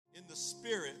the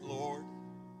Spirit, Lord.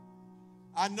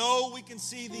 I know we can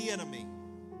see the enemy.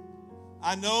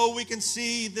 I know we can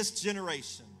see this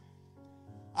generation.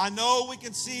 I know we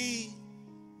can see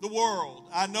the world.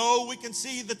 I know we can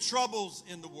see the troubles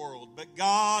in the world. But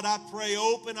God, I pray,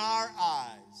 open our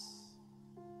eyes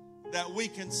that we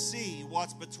can see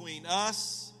what's between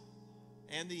us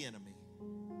and the enemy.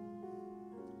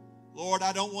 Lord,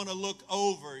 I don't want to look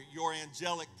over your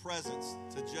angelic presence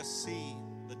to just see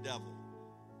the devil.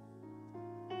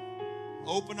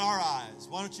 Open our eyes.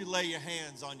 Why don't you lay your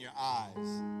hands on your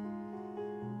eyes?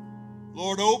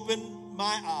 Lord, open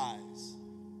my eyes.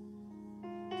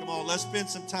 Come on, let's spend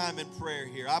some time in prayer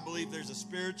here. I believe there's a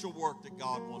spiritual work that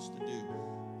God wants to do.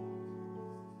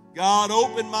 God,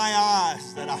 open my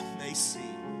eyes that I may see.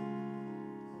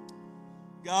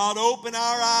 God, open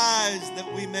our eyes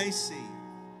that we may see.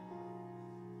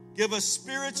 Give us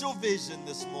spiritual vision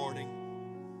this morning.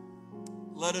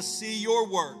 Let us see your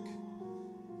work,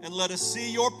 and let us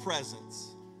see your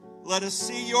presence. Let us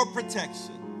see your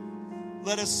protection.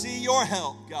 Let us see your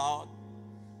help, God.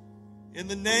 In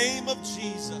the name of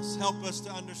Jesus, help us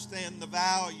to understand the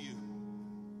value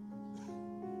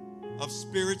of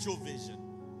spiritual vision.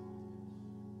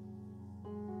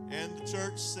 And the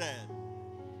church said,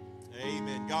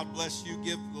 amen. God bless you.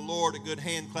 Give the Lord a good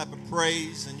hand clap of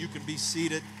praise, and you can be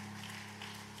seated.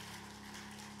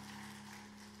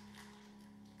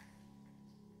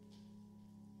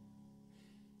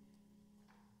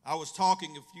 I was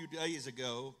talking a few days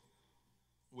ago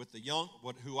with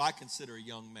who I consider a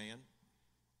young man.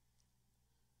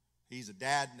 He's a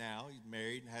dad now. He's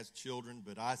married and has children,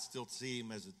 but I still see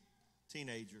him as a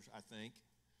teenager, I think.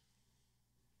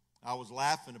 I was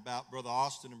laughing about Brother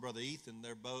Austin and Brother Ethan.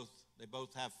 They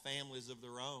both have families of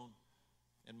their own.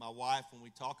 And my wife, when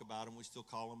we talk about them, we still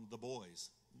call them the boys.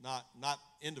 Not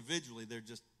individually, they're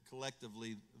just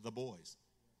collectively the boys.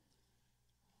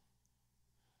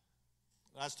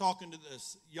 I was talking to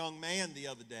this young man the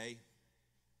other day,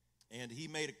 and he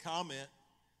made a comment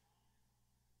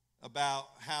about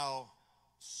how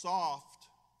soft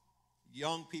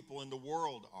young people in the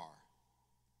world are.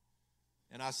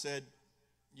 And I said,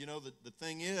 you know, the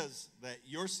thing is that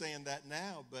you're saying that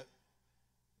now, but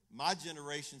my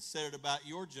generation said it about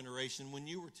your generation when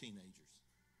you were teenagers.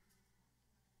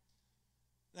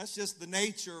 That's just the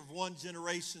nature of one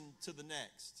generation to the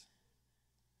next.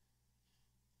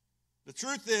 The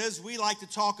truth is, we like to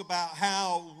talk about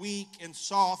how weak and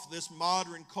soft this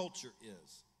modern culture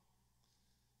is.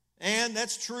 And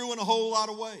that's true in a whole lot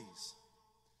of ways.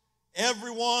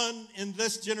 Everyone in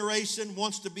this generation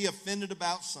wants to be offended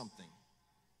about something.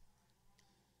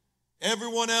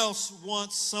 Everyone else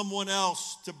wants someone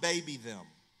else to baby them.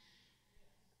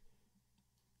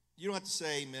 You don't have to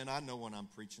say amen. I know when I'm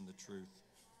preaching the truth.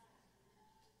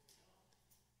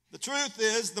 The truth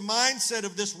is, the mindset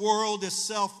of this world is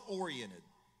self-oriented.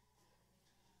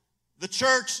 The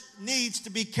church needs to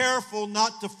be careful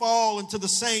not to fall into the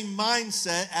same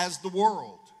mindset as the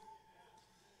world.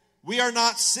 We are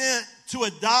not sent to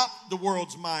adopt the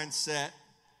world's mindset.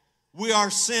 We are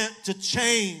sent to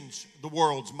change the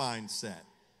world's mindset.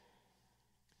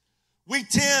 We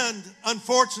tend,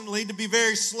 unfortunately, to be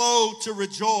very slow to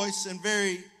rejoice and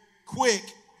very quick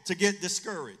to get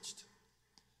discouraged.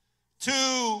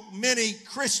 Too many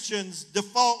Christians'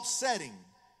 default setting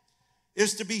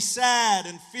is to be sad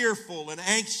and fearful and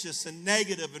anxious and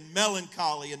negative and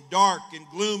melancholy and dark and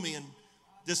gloomy and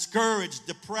discouraged,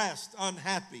 depressed,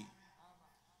 unhappy.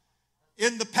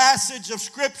 In the passage of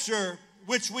Scripture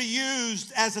which we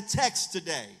used as a text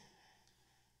today,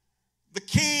 the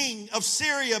king of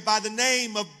Syria by the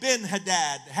name of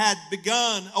Ben-Hadad had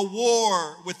begun a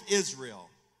war with Israel.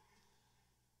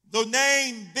 The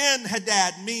name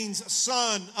Ben-Hadad means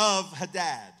son of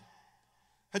Hadad.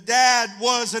 Hadad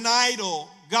was an idol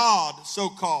god,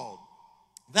 so-called,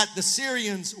 that the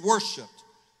Syrians worshipped.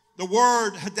 The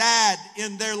word Hadad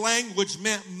in their language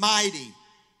meant mighty.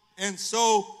 And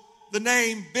so the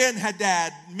name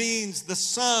Ben-Hadad means the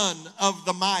son of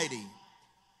the mighty.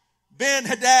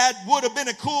 Ben-Hadad would have been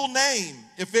a cool name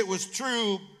if it was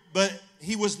true, but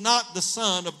he was not the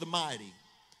son of the mighty.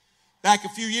 Back a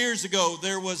few years ago,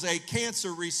 there was a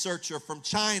cancer researcher from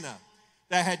China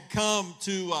that had come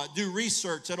to do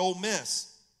research at Ole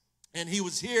Miss. And he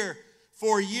was here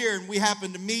for a year, and we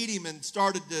happened to meet him and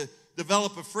started to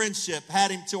develop a friendship, had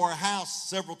him to our house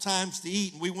several times to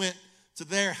eat, and we went to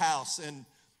their house,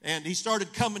 and he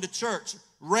started coming to church,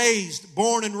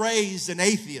 born and raised an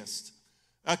atheist,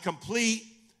 a complete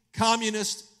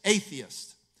communist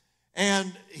atheist.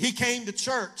 And he came to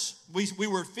church. We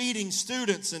were feeding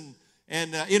students and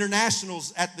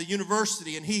internationals at the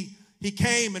university, and he he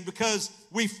came, and because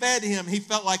we fed him, he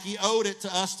felt like he owed it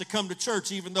to us to come to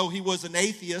church, even though he was an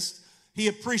atheist. He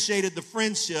appreciated the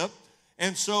friendship,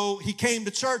 and so he came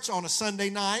to church on a Sunday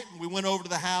night, and we went over to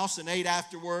the house and ate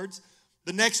afterwards.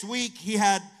 The next week,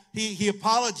 he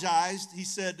apologized. He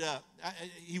said,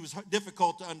 he was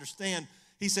difficult to understand.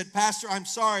 He said, "Pastor, I'm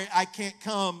sorry I can't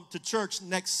come to church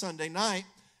next Sunday night.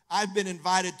 I've been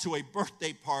invited to a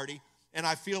birthday party, and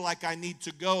I feel like I need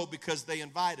to go because they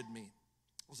invited me."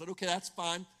 I said, "Okay, that's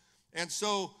fine." And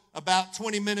so about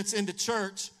 20 minutes into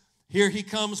church, here he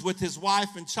comes with his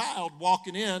wife and child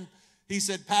walking in. He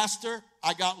said, "Pastor,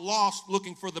 I got lost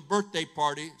looking for the birthday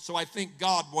party, so I think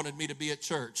God wanted me to be at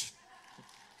church."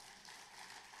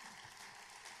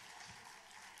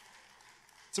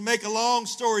 To make a long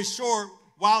story short,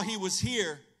 while he was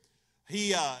here,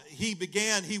 he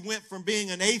went from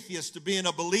being an atheist to being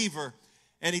a believer.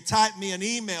 And he typed me an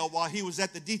email while he was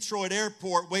at the Detroit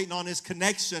airport waiting on his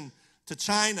connection to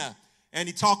China. And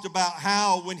he talked about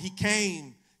how when he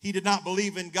came, he did not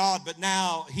believe in God, but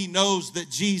now he knows that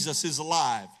Jesus is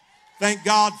alive. Thank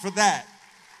God for that.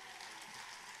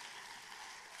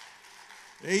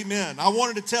 Amen. I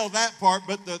wanted to tell that part,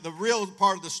 but the real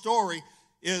part of the story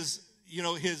is, you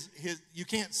know, you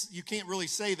can't really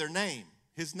say their name.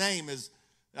 His name is,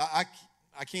 I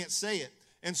can't say it.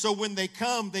 And so when they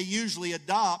come, they usually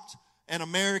adopt an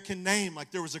American name.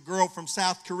 Like there was a girl from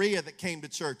South Korea that came to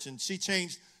church, and she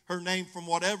changed her name from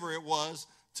whatever it was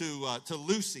to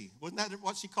Lucy. Wasn't that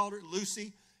what she called her?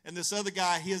 Lucy? And this other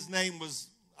guy, his name was,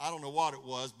 I don't know what it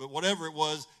was, but whatever it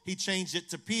was, he changed it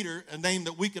to Peter, a name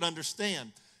that we could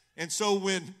understand. And so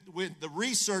when the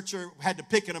researcher had to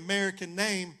pick an American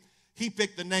name, he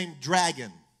picked the name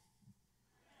Dragon.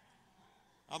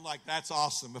 I'm like, that's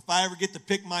awesome. If I ever get to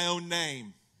pick my own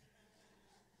name,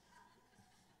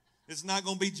 it's not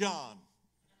going to be John.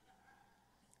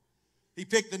 He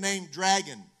picked the name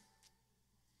Dragon.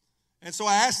 And so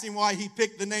I asked him why he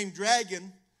picked the name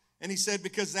Dragon, and he said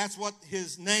because that's what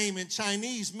his name in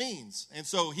Chinese means. And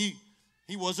so he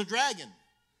was a dragon.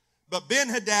 But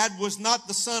Ben-Hadad was not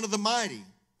the son of the mighty.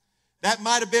 That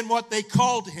might have been what they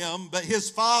called him, but his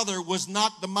father was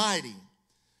not the mighty.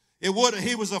 He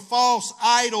was a false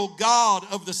idol god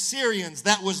of the Syrians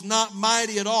that was not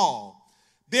mighty at all.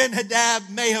 Ben-Hadad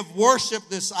may have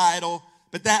worshiped this idol,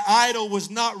 but that idol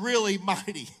was not really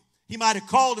mighty. He might have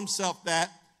called himself that,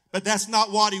 but that's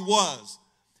not what he was.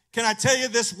 Can I tell you,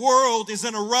 this world is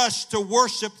in a rush to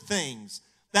worship things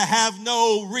that have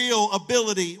no real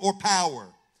ability or power.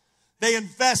 They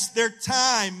invest their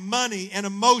time, money, and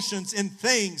emotions in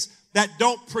things that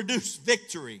don't produce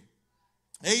victory.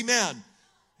 Amen.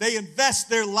 They invest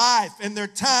their life and their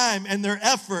time and their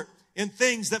effort in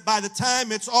things that by the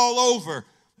time it's all over,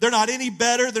 they're not any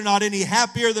better, they're not any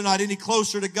happier, they're not any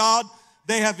closer to God.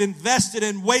 They have invested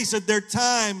and wasted their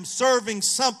time serving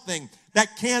something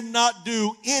that cannot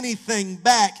do anything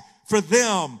back for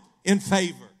them in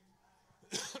favor.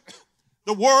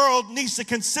 The world needs to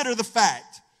consider the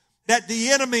fact that the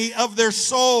enemy of their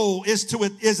soul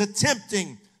is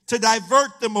attempting to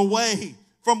divert them away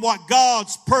from what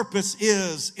God's purpose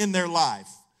is in their life.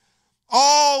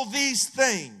 All these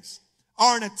things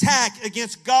are an attack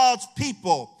against God's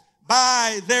people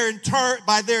by their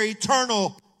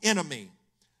eternal enemy.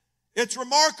 It's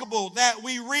remarkable that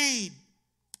we read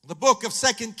the book of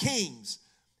 2 Kings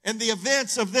and the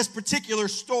events of this particular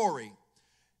story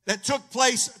that took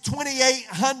place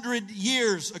 2,800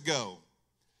 years ago.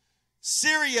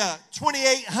 Syria,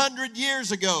 2,800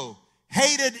 years ago,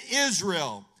 hated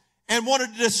Israel and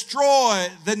wanted to destroy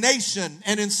the nation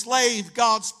and enslave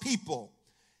God's people.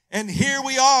 And here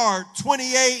we are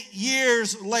 28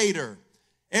 years later,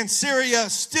 and Syria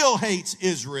still hates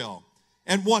Israel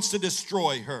and wants to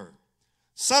destroy her.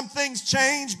 Some things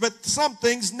change, but some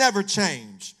things never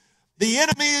change. The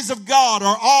enemies of God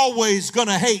are always going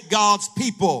to hate God's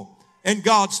people and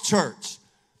God's church.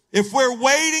 If we're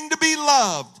waiting to be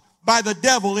loved by the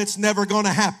devil, it's never going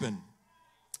to happen.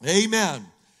 Amen.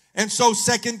 And so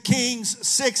 2 Kings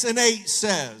 6 and 8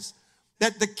 says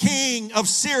that the king of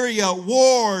Syria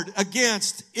warred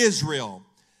against Israel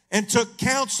and took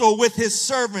counsel with his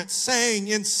servants, saying,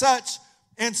 in such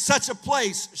and such a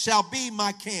place shall be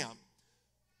my camp.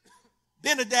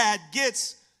 Ben-Hadad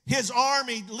gets his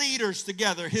army leaders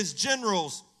together, his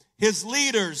generals, his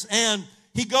leaders, and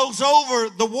he goes over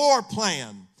the war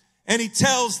plan. And he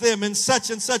tells them in such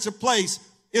and such a place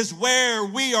is where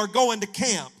we are going to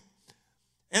camp.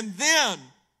 And then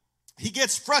he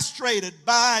gets frustrated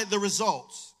by the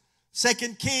results.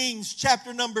 2 Kings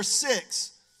chapter number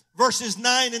 6, verses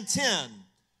 9 and 10.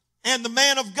 And the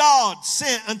man of God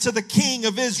sent unto the king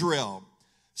of Israel,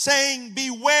 saying,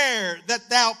 beware that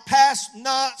thou pass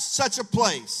not such a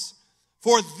place,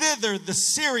 for thither the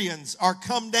Syrians are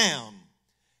come down.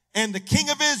 And the king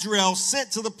of Israel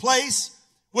sent to the place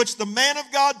which the man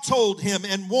of God told him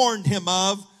and warned him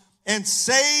of, and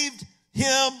saved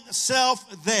himself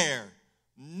there,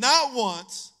 not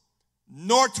once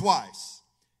nor twice.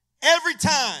 Every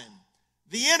time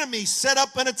the enemy set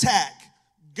up an attack,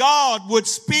 God would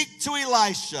speak to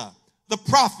Elisha, the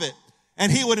prophet,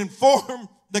 and he would inform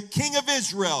the king of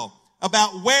Israel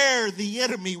about where the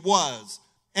enemy was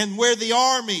and where the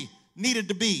army needed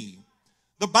to be.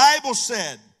 The Bible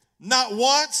said, not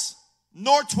once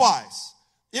nor twice.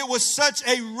 It was such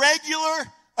a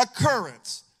regular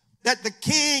occurrence that the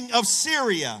king of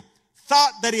Syria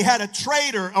thought that he had a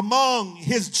traitor among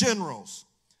his generals.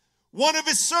 One of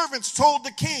his servants told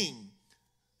the king,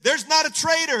 there's not a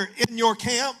traitor in your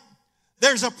camp.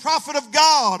 There's a prophet of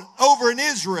God over in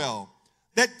Israel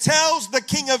that tells the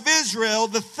king of Israel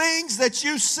the things that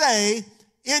you say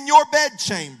in your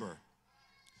bedchamber.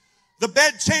 The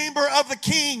bedchamber of the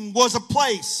king was a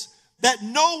place that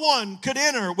no one could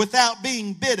enter without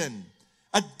being bidden.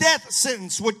 A death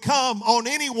sentence would come on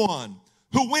anyone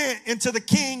who went into the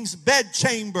king's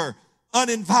bedchamber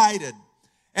uninvited.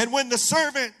 And when the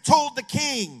servant told the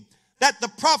king that the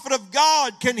prophet of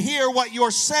God can hear what you're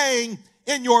saying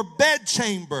in your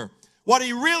bedchamber, what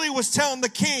he really was telling the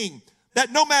king,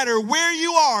 that no matter where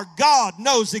you are, God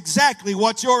knows exactly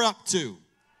what you're up to.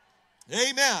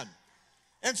 Amen.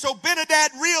 And so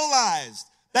Ben-Hadad realized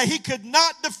that he could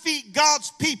not defeat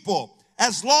God's people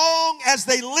as long as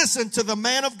they listened to the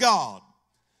man of God.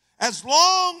 As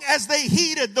long as they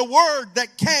heeded the word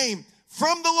that came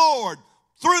from the Lord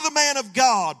through the man of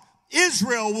God,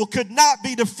 Israel could not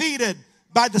be defeated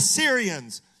by the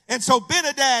Syrians. And so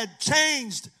Ben-Hadad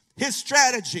changed his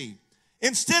strategy.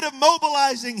 Instead of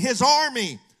mobilizing his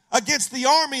army against the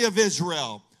army of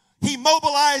Israel, he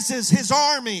mobilizes his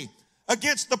army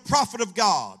against the prophet of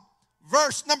God.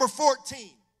 Verse number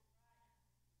 14.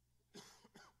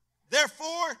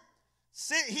 Therefore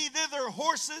sent he thither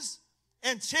horses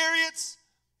and chariots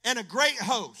and a great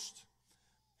host.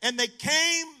 And they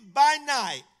came by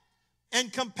night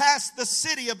and compassed the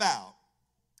city about.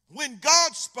 When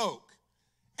God spoke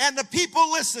and the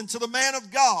people listened to the man of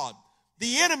God,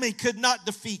 the enemy could not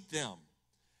defeat them.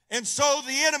 And so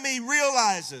the enemy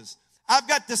realizes, I've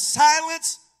got to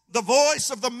silence the voice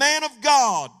of the man of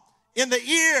God in the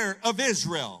ear of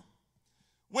Israel.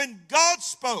 When God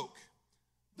spoke,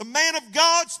 the man of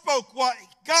God spoke what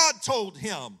God told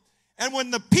him. And when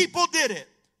the people did it,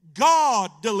 God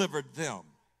delivered them.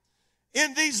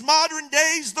 In these modern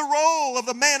days, the role of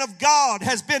the man of God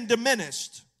has been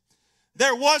diminished.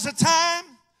 There was a time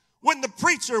when the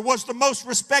preacher was the most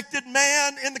respected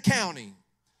man in the county.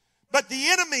 But the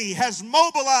enemy has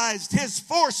mobilized his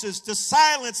forces to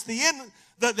silence the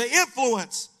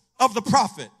influence of the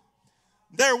prophet.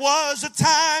 There was a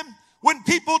time when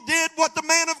people did what the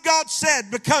man of God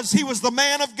said because he was the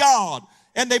man of God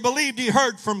and they believed he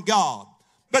heard from God.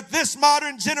 But this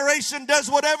modern generation does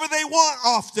whatever they want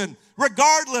often,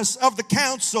 regardless of the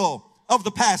counsel of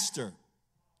the pastor.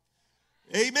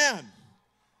 Amen.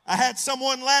 I had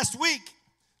someone last week,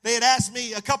 they had asked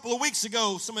me a couple of weeks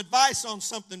ago some advice on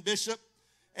something, Bishop,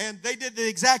 and they did the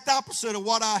exact opposite of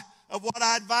what I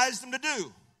advised them to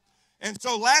do. And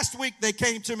so last week they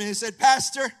came to me and said,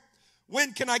 Pastor,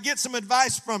 when can I get some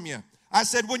advice from you? I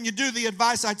said, when you do the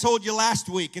advice I told you last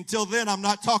week. Until then, I'm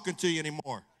not talking to you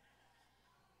anymore.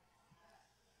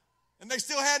 And they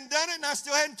still hadn't done it, and I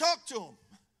still hadn't talked to them.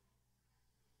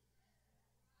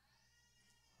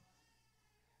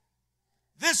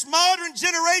 This modern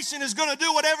generation is going to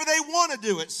do whatever they want to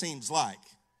do, it seems like.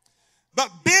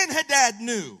 But Ben-Hadad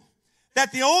knew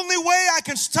that the only way I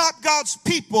can stop God's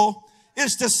people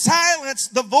is to silence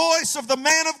the voice of the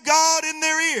man of God in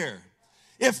their ear.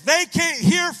 If they can't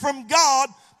hear from God,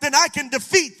 then I can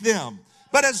defeat them.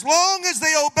 But as long as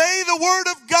they obey the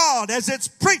word of God as it's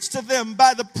preached to them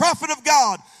by the prophet of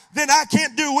God, then I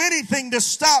can't do anything to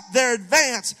stop their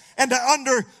advance and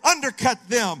to undercut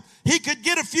them. He could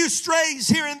get a few strays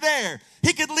here and there.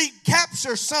 He could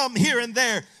capture some here and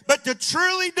there. But to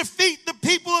truly defeat the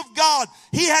people of God,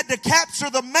 he had to capture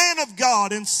the man of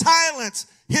God and silence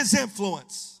his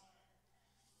influence.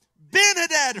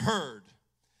 Ben-Hadad heard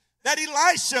that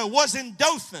Elisha was in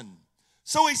Dothan.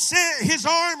 So he sent his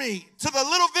army to the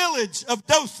little village of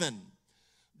Dothan.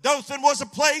 Dothan was a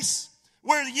place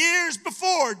where years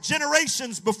before,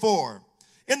 generations before,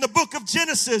 in the book of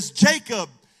Genesis, Jacob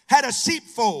had a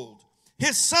sheepfold.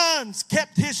 His sons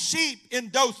kept his sheep in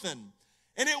Dothan.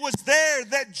 And it was there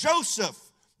that Joseph,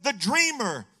 the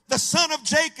dreamer, the son of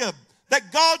Jacob,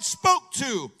 that God spoke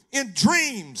to in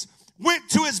dreams went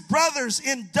to his brothers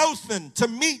in Dothan to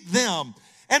meet them.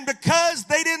 And because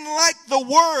they didn't like the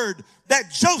word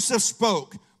that Joseph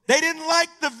spoke, they didn't like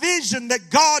the vision that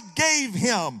God gave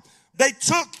him, they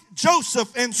took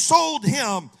Joseph and sold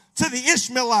him to the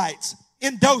Ishmaelites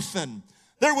in Dothan.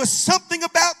 There was something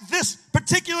about this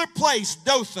particular place,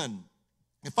 Dothan.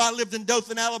 If I lived in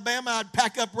Dothan, Alabama, I'd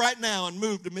pack up right now and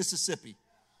move to Mississippi.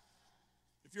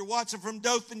 If you're watching from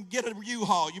Dothan, get a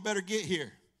U-Haul. You better get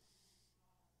here.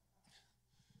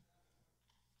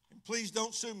 And please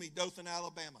don't sue me, Dothan,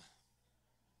 Alabama.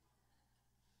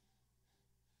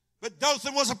 But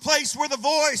Dothan was a place where the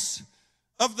voice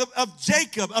of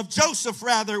Joseph,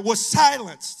 was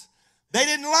silenced. They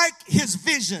didn't like his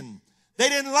vision. They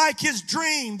didn't like his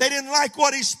dream. They didn't like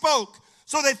what he spoke.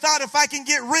 So they thought, if I can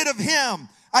get rid of him,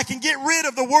 I can get rid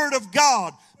of the word of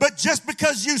God. But just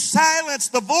because you silence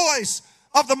the voice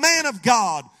of the man of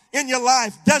God in your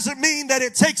life doesn't mean that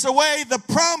it takes away the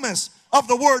promise of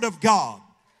the word of God.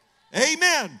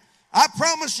 Amen. I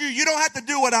promise you, you don't have to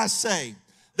do what I say.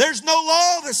 There's no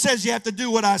law that says you have to do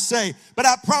what I say. But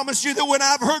I promise you that when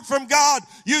I've heard from God,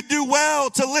 you do well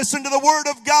to listen to the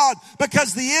word of God,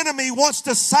 because the enemy wants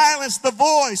to silence the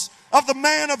voice of the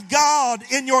man of God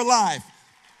in your life.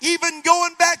 Even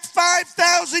going back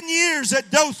 5,000 years at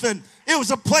Dothan, it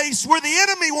was a place where the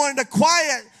enemy wanted to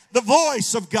quiet the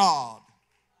voice of God.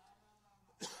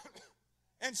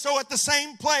 And so at the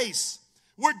same place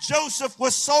where Joseph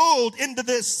was sold into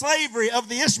the slavery of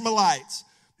the Ishmaelites,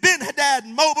 Ben-Hadad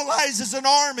mobilizes an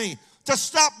army to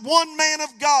stop one man of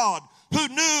God who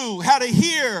knew how to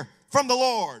hear from the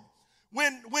Lord.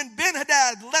 When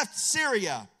Ben-Hadad left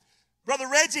Syria, Brother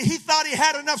Reggie, he thought he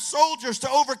had enough soldiers to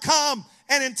overcome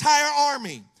an entire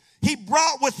army. He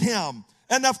brought with him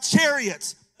enough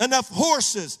chariots, enough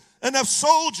horses, enough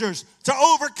soldiers to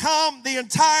overcome the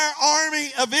entire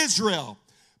army of Israel.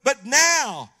 But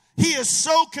now he is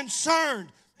so concerned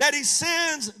that he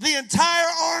sends the entire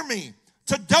army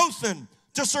to Dothan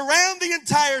to surround the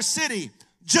entire city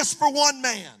just for one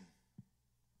man.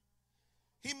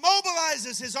 He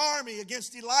mobilizes his army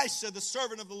against Elisha, the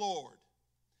servant of the Lord.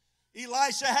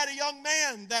 Elisha had a young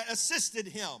man that assisted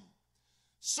him,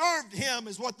 served him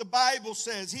is what the Bible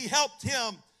says. He helped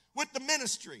him with the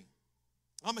ministry.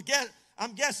 I'm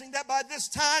guessing that by this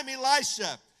time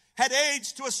Elisha had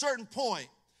aged to a certain point.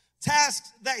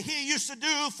 Tasks that he used to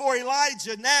do for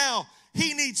Elijah, now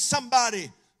he needs somebody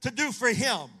to do for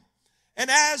him. And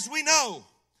as we know,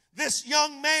 this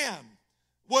young man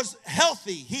was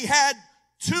healthy. He had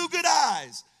 2 good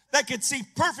eyes that could see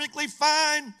perfectly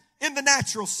fine in the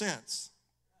natural sense.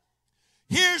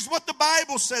 Here's what the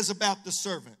Bible says about the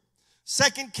servant.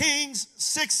 2 Kings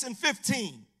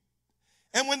 6:15.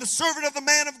 And when the servant of the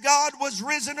man of God was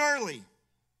risen early.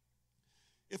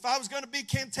 If I was going to be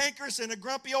cantankerous and a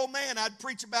grumpy old man, I'd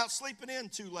preach about sleeping in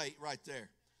too late right there.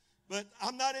 But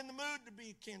I'm not in the mood to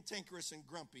be cantankerous and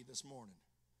grumpy this morning.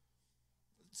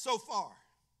 So far.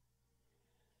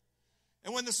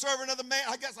 And when the servant of the man,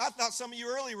 I thought some of you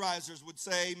early risers would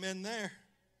say amen there.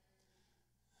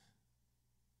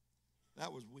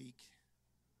 That was weak.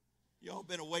 Y'all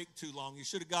been awake too long. You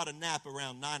should have got a nap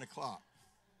around 9 o'clock.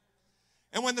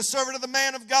 And when the servant of the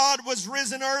man of God was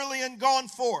risen early and gone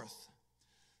forth,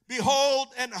 behold,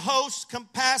 an host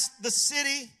compassed the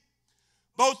city,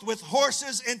 both with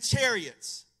horses and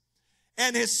chariots.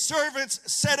 And his servants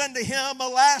said unto him,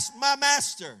 Alas, my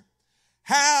master,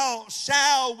 how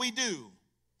shall we do?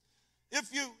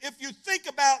 If you think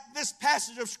about this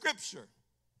passage of Scripture,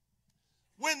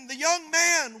 when the young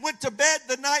man went to bed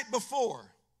the night before,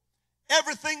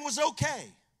 everything was okay.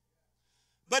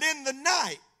 But in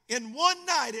one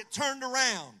night, it turned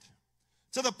around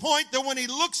to the point that when he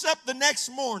looks up the next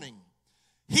morning,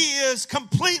 he is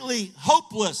completely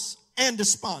hopeless and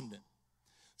despondent.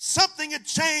 Something had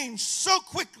changed so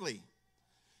quickly.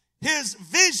 His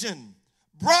vision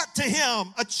brought to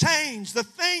him a change. The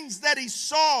things that he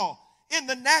saw in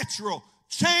the natural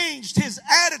changed his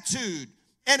attitude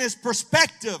and his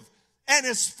perspective and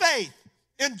his faith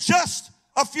in just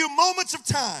a few moments of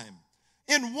time.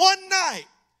 In one night,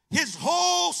 his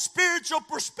whole spiritual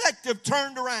perspective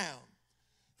turned around.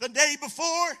 The day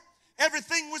before,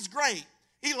 everything was great.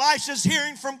 Elisha's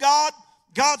hearing from God.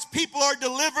 God's people are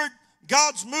delivered.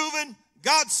 God's moving.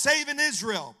 God's saving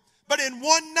Israel. But in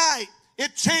one night,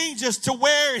 it changes to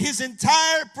where his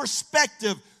entire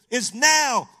perspective is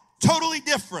now totally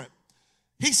different.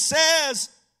 He says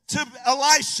to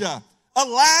Elisha,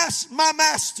 Alas, my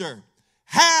master,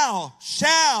 how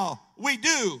shall we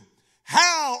do?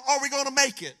 How are we going to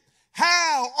make it?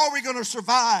 How are we going to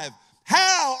survive?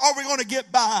 How are we going to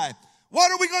get by?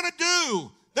 What are we going to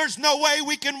do There's no way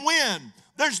we can win.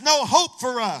 There's no hope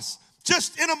for us.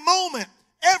 Just in a moment,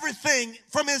 everything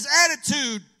from his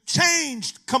attitude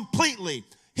changed completely.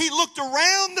 He looked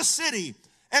around the city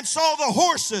and saw the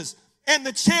horses and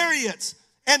the chariots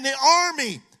and the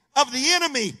army of the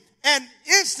enemy, and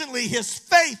instantly his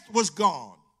faith was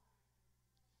gone.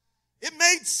 It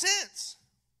made sense.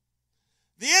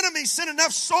 The enemy sent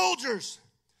enough soldiers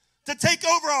to take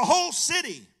over a whole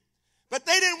city, but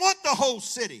they didn't want the whole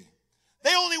city.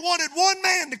 They only wanted one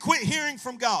man to quit hearing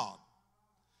from God.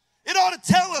 It ought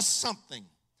to tell us something,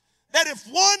 that if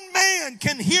one man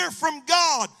can hear from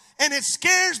God and it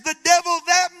scares the devil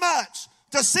that much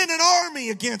to send an army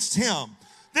against him,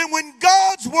 then when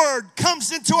God's word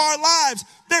comes into our lives,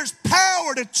 there's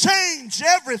power to change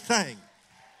everything.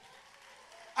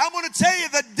 I'm going to tell you,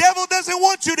 the devil doesn't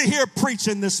want you to hear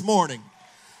preaching this morning.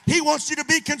 He wants you to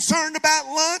be concerned about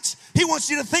lunch. He wants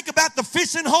you to think about the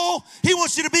fishing hole. He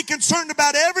wants you to be concerned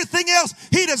about everything else.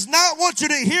 He does not want you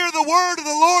to hear the word of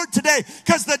the Lord today,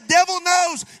 because the devil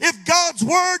knows if God's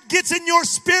word gets in your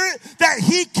spirit that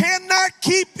he cannot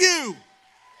keep you.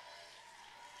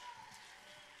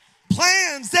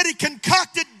 Plans that he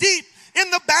concocted deep in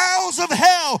the bowels of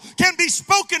hell can be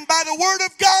spoken by the word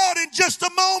of God in just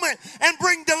a moment and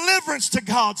bring deliverance to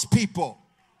God's people.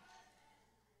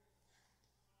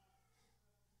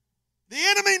 The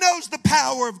enemy knows the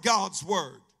power of God's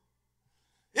word.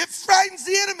 It frightens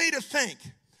the enemy to think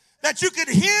that you could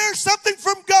hear something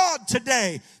from God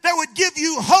today that would give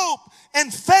you hope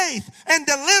and faith and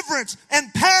deliverance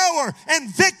and power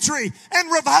and victory and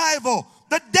revival.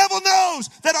 The devil knows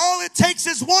that all it takes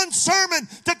is one sermon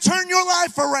to turn your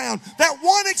life around. That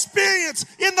one experience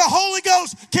in the Holy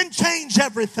Ghost can change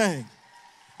everything.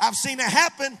 I've seen it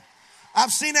happen.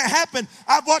 I've seen it happen.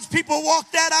 I've watched people walk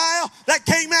that aisle that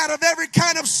came out of every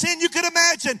kind of sin you could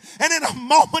imagine. And in a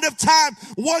moment of time,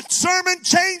 one sermon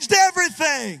changed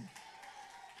everything.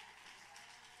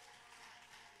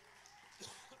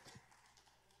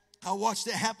 I watched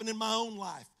it happen in my own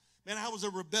life. Man, I was a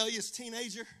rebellious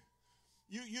teenager.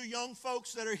 You young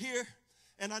folks that are here,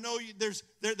 and I know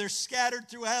they're scattered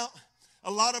throughout. A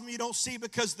lot of them you don't see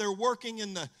because they're working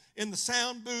in the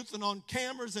sound booth and on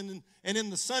cameras and in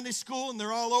the Sunday school, and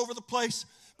they're all over the place.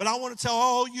 But I want to tell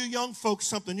all you young folks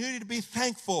something. You need to be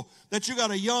thankful that you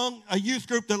got a youth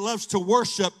group that loves to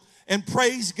worship and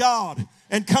praise God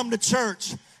and come to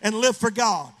church and live for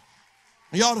God.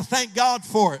 You ought to thank God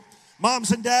for it.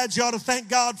 Moms and dads, you ought to thank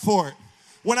God for it.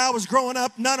 When I was growing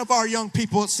up, none of our young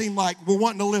people, it seemed like, were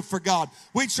wanting to live for God.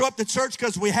 We'd show up to church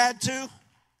because we had to.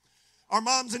 Our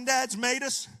moms and dads made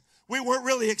us. We weren't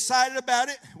really excited about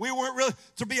it. We weren't really,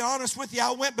 to be honest with you,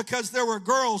 I went because there were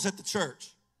girls at the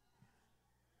church.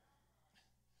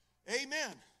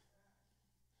 Amen.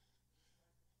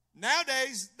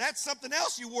 Nowadays, that's something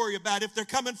else you worry about if they're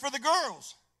coming for the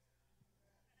girls.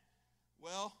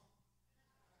 Well,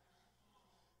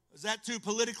 is that too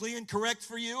politically incorrect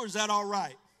for you, or is that all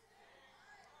right?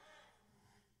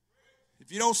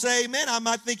 If you don't say amen, I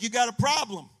might think you got a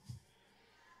problem.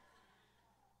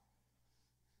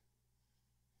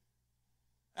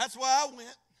 That's why I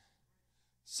went.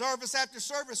 Service after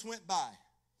service went by.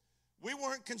 We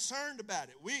weren't concerned about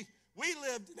it. We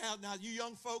lived, now you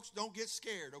young folks, don't get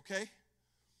scared, okay?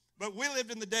 But we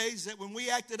lived in the days that when we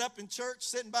acted up in church,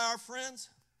 sitting by our friends,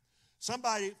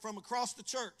 somebody from across the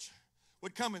church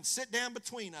would come and sit down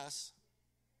between us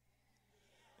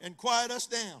and quiet us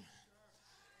down.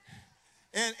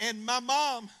 And my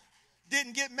mom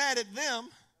didn't get mad at them.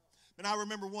 And I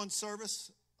remember one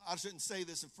service, I shouldn't say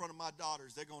this in front of my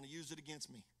daughters, they're going to use it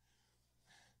against me.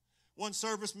 One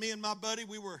service, me and my buddy,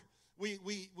 we were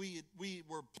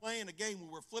playing a game, we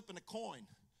were flipping a coin,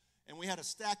 and we had a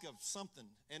stack of something,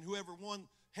 and whoever won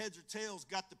heads or tails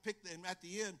got to pick, and at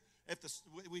the end,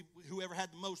 whoever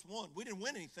had the most won. We didn't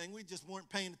win anything. We just weren't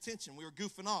paying attention. We were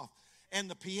goofing off. And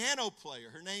the piano player,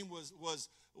 her name was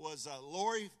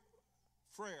Lori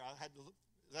Frere.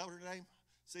 Is that her name?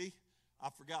 See, I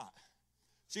forgot.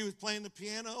 She was playing the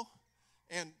piano,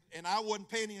 and I wasn't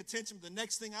paying any attention. But the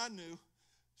next thing I knew,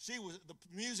 the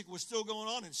music was still going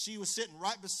on, and she was sitting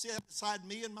right beside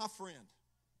me and my friend.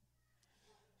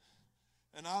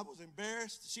 And I was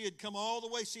embarrassed. She had come all the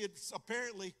way. She had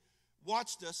apparently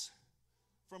watched us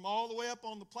from all the way up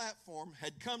on the platform,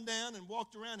 had come down and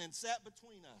walked around and sat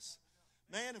between us.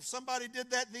 Man, if somebody did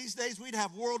that these days, we'd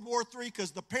have World War III,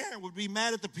 because the parent would be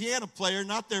mad at the piano player,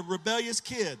 not their rebellious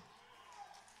kid.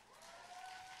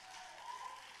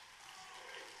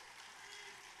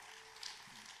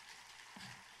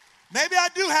 Maybe I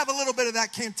do have a little bit of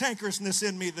that cantankerousness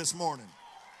in me this morning.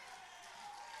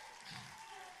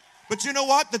 But you know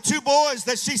what? The two boys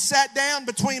that she sat down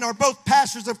between are both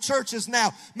pastors of churches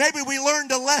now. Maybe we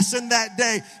learned a lesson that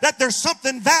day, that there's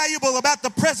something valuable about the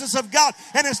presence of God,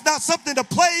 and it's not something to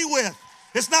play with.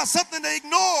 It's not something to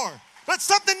ignore. But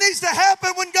something needs to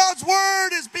happen when God's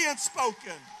word is being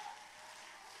spoken.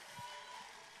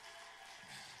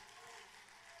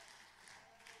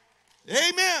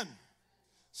 Amen.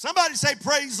 Somebody say,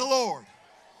 praise the Lord.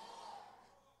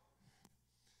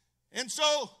 And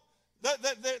so,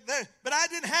 but I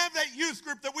didn't have that youth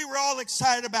group that we were all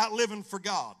excited about living for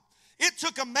God. It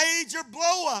took a major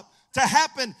blow up to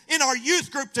happen in our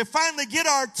youth group to finally get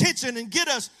our attention and get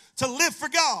us to live for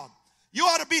God. You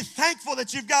ought to be thankful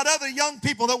that you've got other young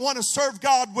people that want to serve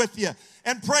God with you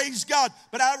and praise God.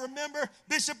 But I remember,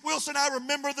 Bishop Wilson, I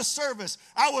remember the service.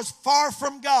 I was far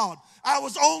from God. I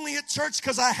was only at church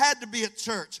because I had to be at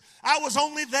church. I was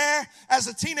only there as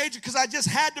a teenager because I just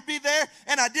had to be there,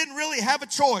 and I didn't really have a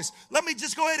choice. Let me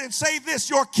just go ahead and say this.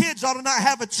 Your kids ought to not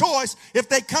have a choice if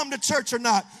they come to church or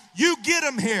not. You get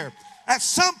them here. At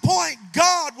some point,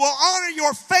 God will honor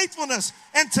your faithfulness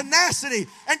and tenacity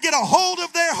and get a hold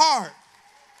of their heart.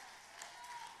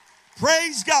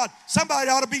 Praise God. Somebody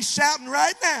ought to be shouting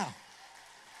right now.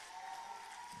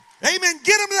 Amen.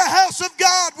 Get them to the house of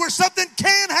God where something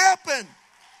can happen.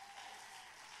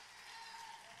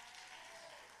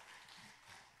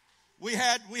 We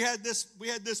had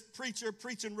this preacher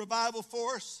preaching revival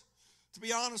for us. To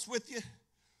be honest with you,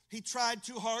 he tried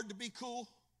too hard to be cool.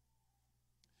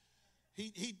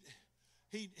 He'd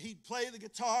play the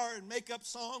guitar and make up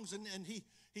songs, and he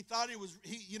thought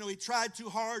he tried too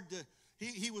hard to.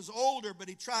 He was older, but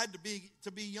he tried to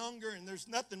be younger, and there's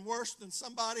nothing worse than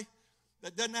somebody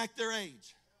that doesn't act their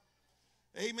age.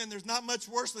 Amen. There's not much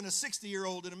worse than a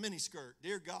 60-year-old in a miniskirt.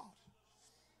 Dear God.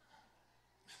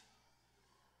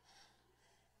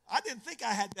 I didn't think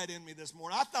I had that in me this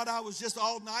morning. I thought I was just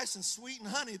all nice and sweet and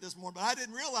honey this morning, but I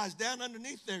didn't realize down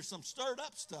underneath there's some stirred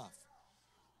up stuff.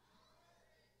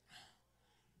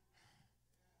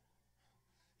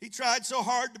 He tried so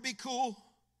hard to be cool,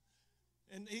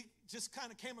 and he just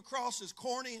kind of came across as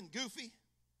corny and goofy.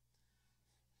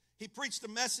 He preached a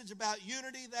message about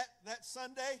unity that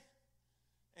Sunday,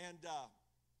 and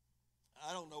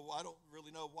I don't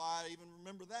really know why I even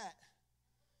remember that.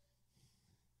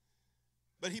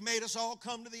 But he made us all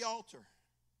come to the altar.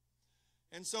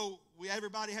 And so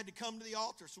everybody had to come to the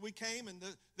altar. So we came, and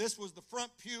this was the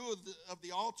front pew of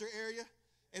the altar area.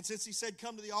 And since he said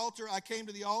come to the altar, I came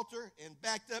to the altar and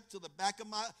backed up to the back of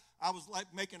I was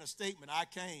like making a statement. I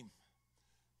came.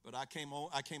 But I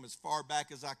came as far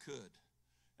back as I could.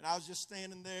 And I was just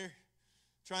standing there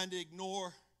trying to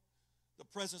ignore the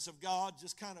presence of God,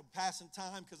 just kind of passing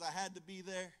time because I had to be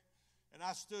there. And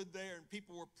I stood there, and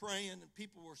people were praying, and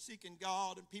people were seeking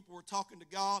God, and people were talking to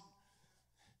God.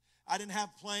 I didn't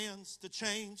have plans to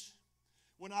change.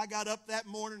 When I got up that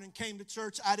morning and came to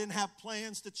church, I didn't have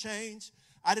plans to change.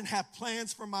 I didn't have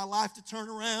plans for my life to turn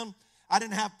around. I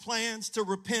didn't have plans to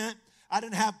repent. I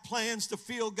didn't have plans to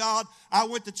feel God. I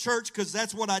went to church because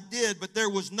that's what I did, but there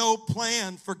was no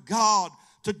plan for God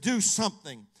to do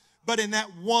something. But in that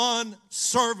one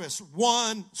service,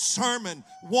 one sermon,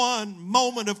 one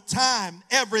moment of time,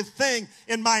 everything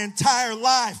in my entire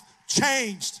life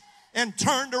changed and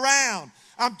turned around.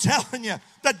 I'm telling you,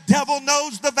 the devil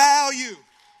knows the value.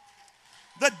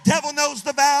 The devil knows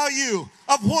the value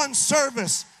of one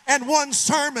service and one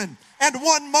sermon and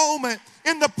one moment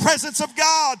in the presence of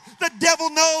God. The devil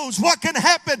knows what can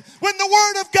happen when the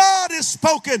word of God is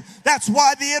spoken. That's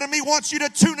why the enemy wants you to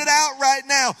tune it out right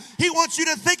now. He wants you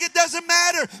to think it doesn't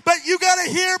matter, but you got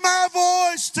to hear my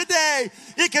voice today.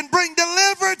 It can bring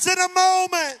deliverance in a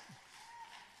moment.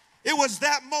 It was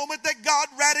that moment that God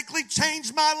radically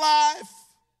changed my life.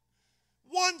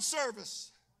 One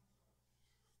service.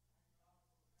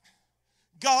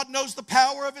 God knows the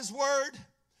power of his word.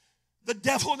 The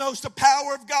devil knows the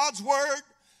power of God's word.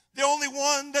 The only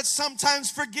one that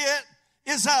sometimes forget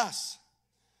is us.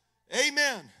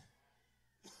 Amen.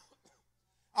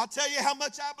 I'll tell you how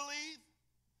much I believe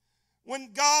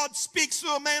when God speaks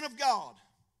through a man of God.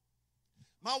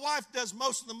 My wife does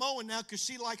most of the mowing now because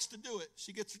she likes to do it.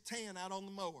 She gets her tan out on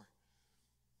the mower.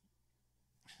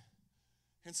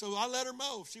 And so I let her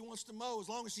mow if she wants to mow, as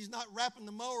long as she's not wrapping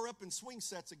the mower up in swing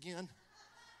sets again.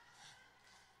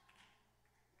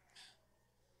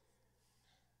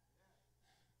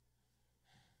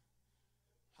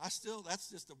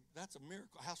 That's a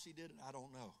miracle. How she did it, I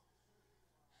don't know.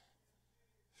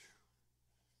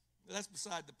 But that's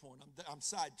beside the point. I'm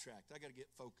sidetracked. I got to get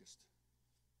focused.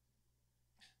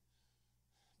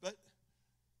 But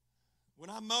when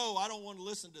I mow, I don't want to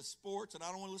listen to sports, and I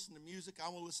don't want to listen to music. I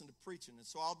want to listen to preaching. And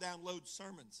so I'll download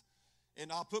sermons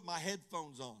and I'll put my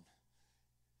headphones on.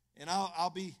 And I'll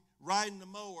be riding the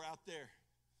mower out there,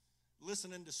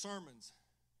 listening to sermons.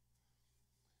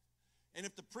 And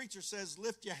if the preacher says,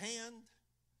 lift your hand,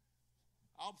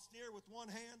 I'll steer with one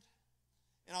hand,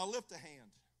 and I'll lift a hand.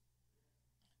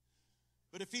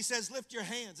 But if he says, lift your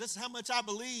hands, this is how much I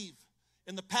believe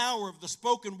in the power of the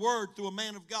spoken word through a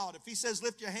man of God. If he says,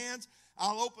 lift your hands,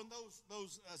 I'll open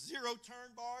those zero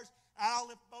turn bars, I'll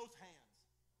lift both hands.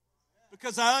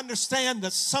 Because I understand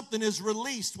that something is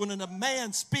released when a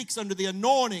man speaks under the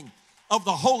anointing of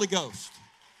the Holy Ghost.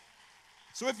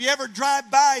 So if you ever drive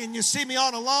by and you see me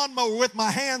on a lawnmower with my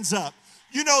hands up,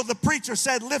 you know the preacher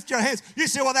said, lift your hands. You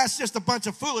say, well, that's just a bunch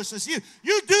of foolishness. You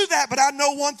do that, but I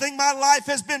know one thing, my life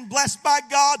has been blessed by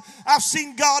God. I've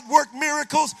seen God work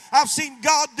miracles. I've seen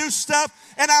God do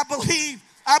stuff, and I believe,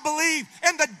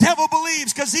 and the devil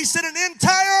believes, because he sent an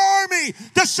entire army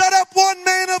to shut up one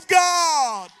man of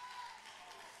God.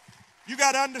 You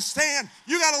got to understand,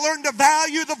 you got to learn to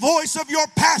value the voice of your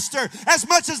pastor as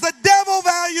much as the devil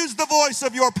values the voice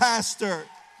of your pastor.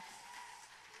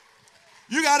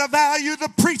 You got to value the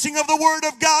preaching of the Word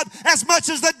of God as much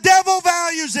as the devil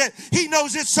values it. He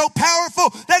knows it's so powerful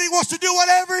that he wants to do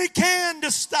whatever he can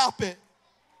to stop it.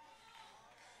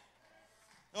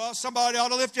 Oh, somebody ought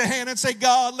to lift your hand and say,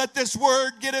 God, let this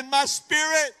word get in my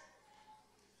spirit.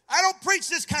 I don't preach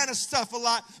this kind of stuff a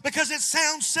lot because it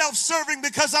sounds self-serving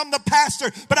because I'm the pastor.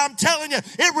 But I'm telling you,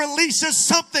 it releases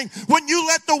something when you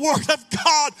let the Word of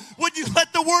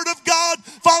God,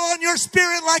 fall on your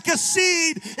spirit like a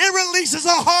seed. It releases a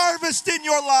harvest in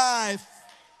your life.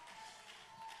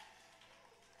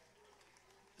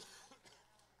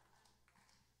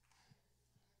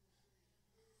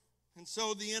 And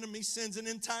so the enemy sends an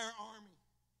entire army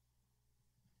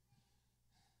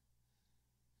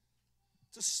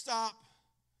to stop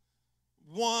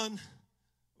one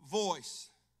voice.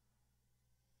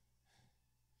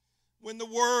 When the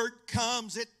word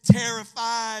comes, it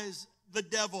terrifies the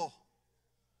devil.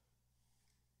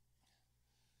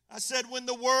 I said, when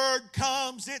the word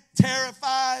comes, it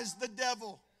terrifies the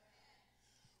devil.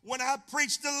 When I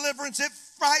preach deliverance, it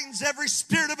frightens every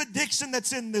spirit of addiction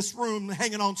that's in this room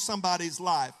hanging on somebody's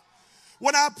life.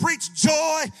 When I preach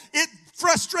joy, it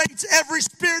frustrates every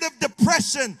spirit of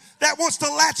depression that wants to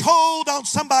latch hold on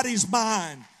somebody's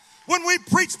mind. When we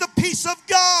preach the peace of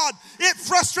God, it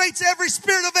frustrates every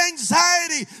spirit of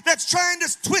anxiety that's trying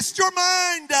to twist your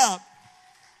mind up.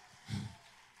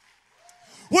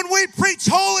 When we preach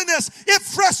holiness, it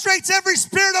frustrates every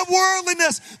spirit of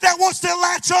worldliness that wants to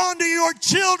latch on to your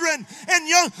children. And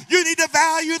you need to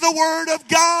value the Word of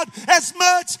God as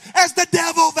much as the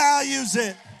devil values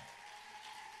it.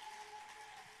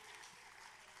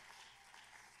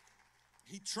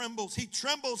 He trembles, he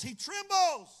trembles, he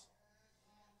trembles.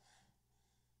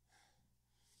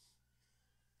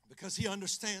 Because he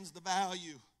understands the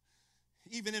value.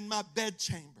 Even in my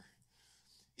bedchamber,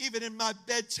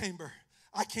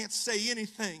 I can't say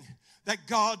anything that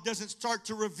God doesn't start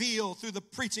to reveal through the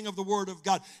preaching of the Word of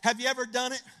God. Have you ever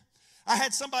done it? I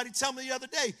had somebody tell me the other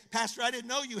day, Pastor, I didn't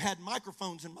know you had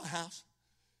microphones in my house.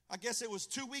 I guess it was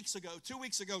 2 weeks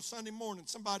ago, Sunday morning,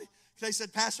 they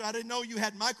said, Pastor, I didn't know you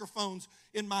had microphones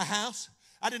in my house.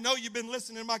 I didn't know you've been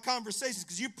listening to my conversations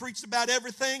because you preached about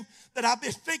everything that I've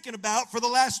been thinking about for the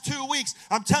last 2 weeks.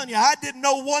 I'm telling you, I didn't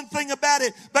know one thing about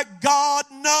it, but God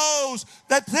knows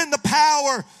that's in the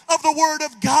power of the Word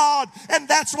of God. And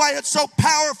that's why it's so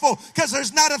powerful, because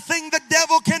there's not a thing the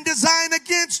devil can design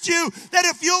against you that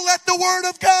if you let the Word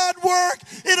of God work,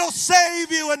 it'll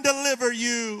save you and deliver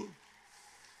you.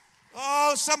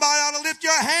 Oh, somebody ought to lift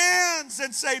your hands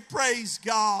and say, praise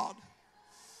God.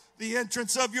 The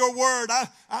entrance of your word.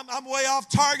 I'm way off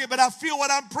target, but I feel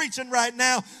what I'm preaching right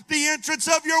now. The entrance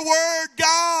of your word,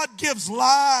 God gives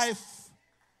life.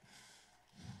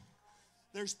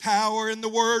 There's power in the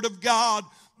Word of God.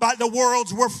 By the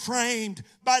worlds were framed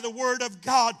by the Word of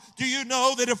God. Do you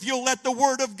know that if you'll let the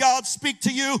Word of God speak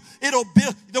to you, it'll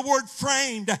build? The word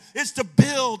framed is to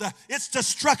build. It's to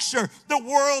structure. The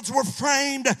worlds were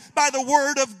framed by the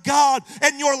Word of God,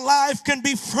 and your life can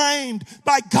be framed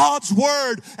by God's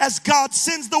Word. As God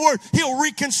sends the Word, He'll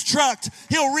reconstruct.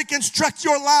 He'll reconstruct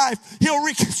your life. He'll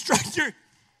reconstruct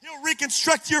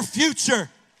your future.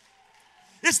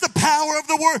 It's the power of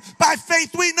the Word. By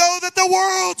faith we know that the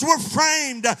worlds were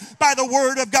framed by the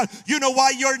Word of God. You know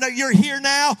why you're here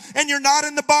now and you're not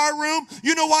in the bar room?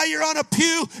 You know why you're on a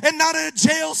pew and not in a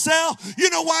jail cell?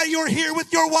 You know why you're here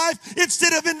with your wife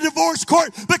instead of in divorce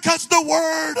court? Because the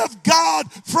Word of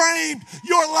God framed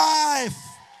your life.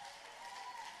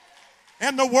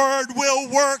 And the Word will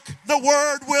work. The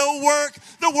Word will work.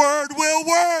 The Word will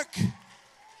work.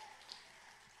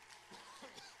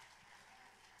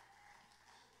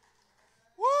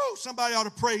 Woo! Somebody ought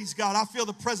to praise God. I feel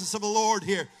the presence of the Lord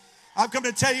here. I've come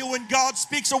to tell you, when God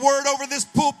speaks a word over this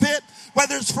pulpit,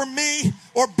 whether it's from me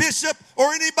or Bishop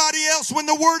or anybody else, when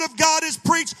the word of God is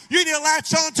preached, you need to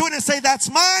latch onto it and say, that's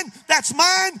mine, that's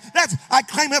mine, I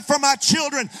claim it for my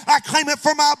children, I claim it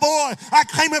for my boy, I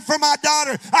claim it for my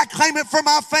daughter, I claim it for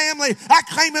my family, I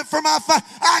claim it for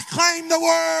I claim the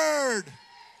word.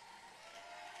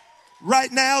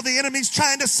 Right now, the enemy's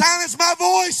trying to silence my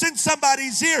voice in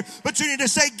somebody's ear, but you need to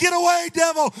say, get away,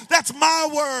 devil, that's my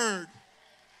word.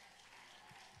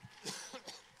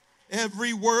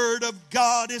 Every word of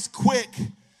God is quick.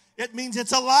 It means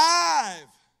it's alive.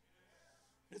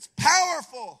 It's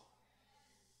powerful.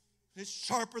 It's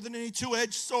sharper than any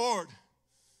two-edged sword.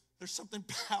 There's something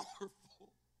powerful.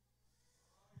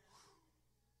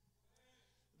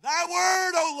 Thy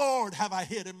word, O Lord, have I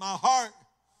hid in my heart,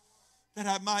 that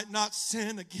I might not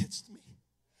sin against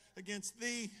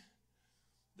thee.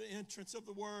 The entrance of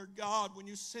the word. God, when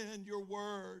you send your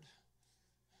word,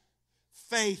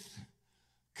 faith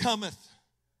cometh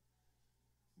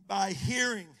by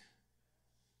hearing.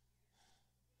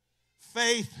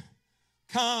 Faith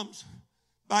comes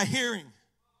by hearing.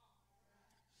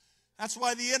 That's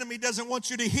why the enemy doesn't want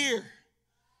you to hear.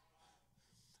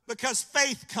 Because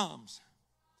faith comes.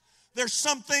 There's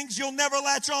some things you'll never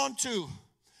latch on to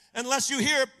unless you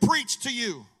hear it preached to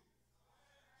you.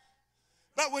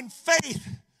 But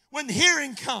when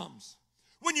hearing comes,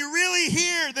 when you really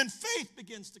hear, then faith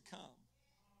begins to come.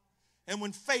 And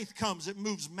when faith comes, it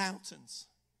moves mountains.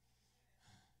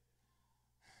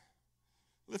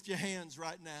 Lift your hands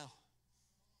right now.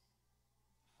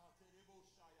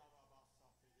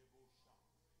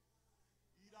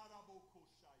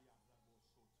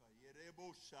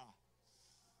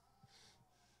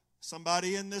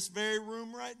 Somebody in this very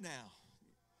room right now,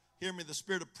 hear me, the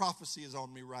spirit of prophecy is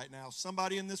on me right now.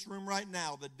 Somebody in this room right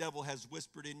now, the devil has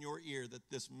whispered in your ear that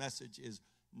this message is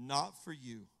not for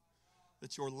you,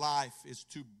 that your life is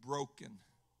too broken,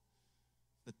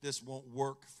 that this won't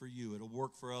work for you. It'll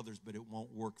work for others, but it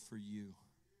won't work for you.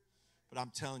 But I'm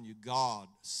telling you, God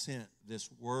sent this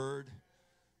word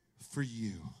for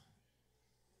you.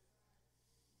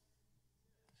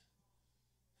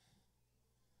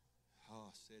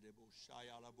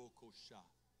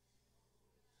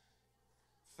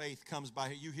 Faith comes by,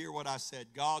 you hear what I said.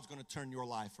 God's going to turn your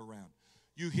life around.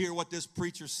 You hear what this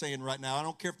preacher's saying right now. I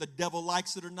don't care if the devil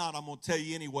likes it or not. I'm going to tell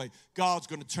you anyway. God's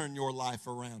going to turn your life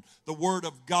around. The word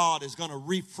of God is going to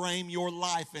reframe your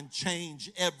life and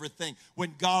change everything.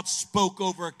 When God spoke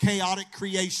over a chaotic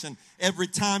creation, every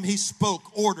time he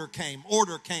spoke, order came,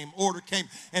 order came, order came.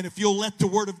 And if you'll let the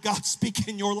word of God speak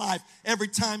in your life, every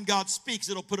time God speaks,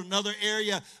 it'll put another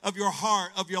area of your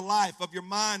heart, of your life, of your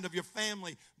mind, of your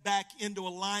family back into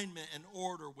alignment and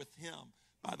order with him.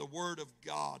 By the word of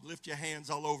God. Lift your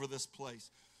hands all over this place.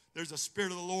 There's a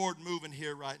spirit of the Lord moving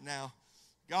here right now.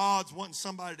 God's wanting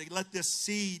somebody to let this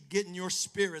seed get in your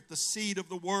spirit, the seed of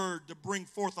the word, to bring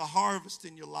forth a harvest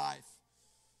in your life.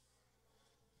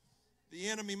 The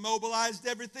enemy mobilized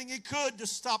everything he could to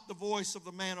stop the voice of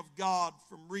the man of God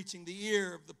from reaching the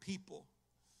ear of the people.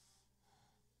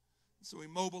 So he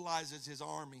mobilizes his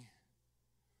army.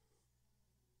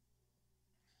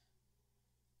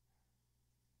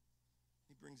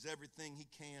 Brings everything he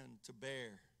can to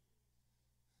bear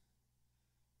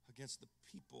against the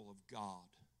people of God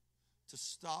to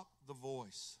stop the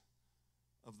voice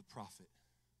of the prophet.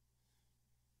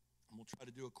 I'm going to try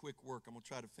to do a quick work. I'm going to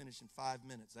try to finish in 5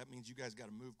 minutes. That means you guys got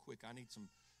to move quick. I need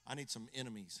some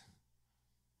enemies.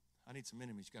 I need some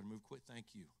enemies. You got to move quick.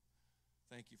 Thank you.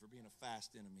 Thank you for being a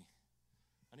fast enemy.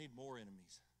 I need more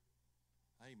enemies.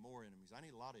 I need more enemies. I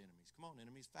need a lot of enemies. Come on,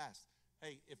 enemies, fast.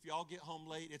 Hey, if y'all get home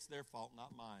late, it's their fault, not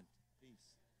mine.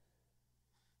 Peace.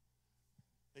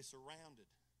 They surrounded.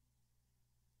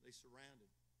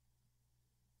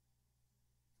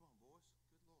 Come on, boys.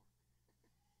 Good Lord.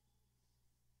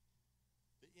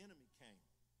 The enemy came.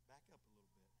 Back up a little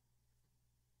bit.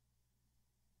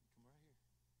 Come right here.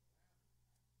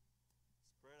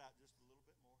 Spread out just a little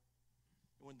bit more.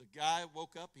 And when the guy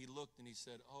woke up, he looked and he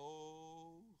said,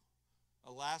 "Oh,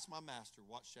 alas, my master,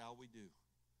 what shall we do?"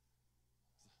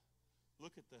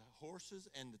 Look at the horses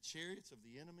and the chariots of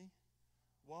the enemy.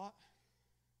 What?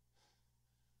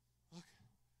 Look.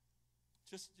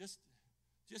 Just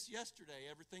yesterday,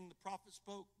 everything the prophet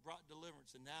spoke brought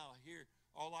deliverance. And now here,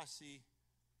 all I see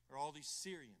are all these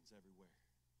Syrians everywhere.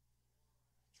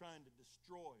 Trying to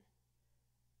destroy,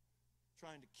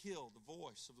 trying to kill the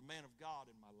voice of the man of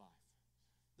God in my life.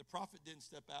 The prophet didn't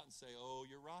step out and say, "Oh,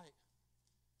 you're right.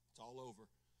 It's all over.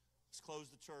 Let's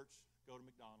close the church, go to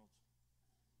McDonald's.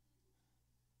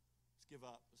 Give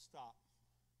up, stop."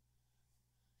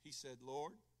 he said,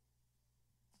 Lord,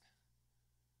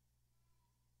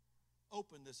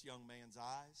 open this young man's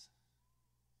eyes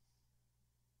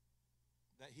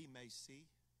that he may see.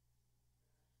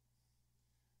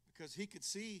 Because he could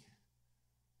see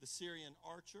the Syrian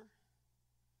archer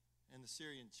and the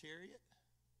Syrian chariot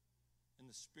and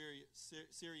the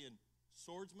Syrian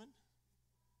swordsman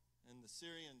and the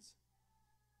Syrians.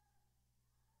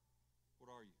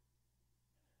 What are you?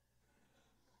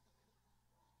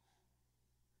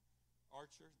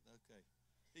 Archer? Okay.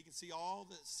 He can see all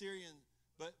the Syrian,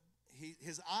 but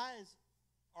his eyes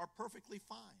are perfectly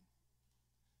fine.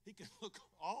 He can look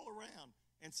all around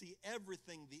and see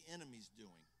everything the enemy's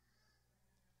doing.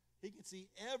 He can see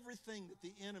everything that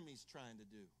the enemy's trying to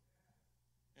do.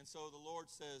 And so the Lord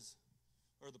says,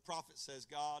 or the prophet says,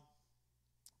 God,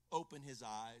 open his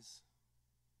eyes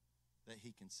that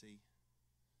he can see.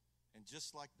 And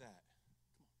just like that,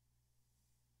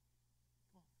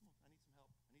 come on, I need some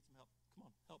help. Come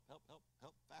on,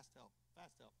 help, fast help.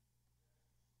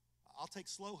 I'll take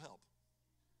slow help.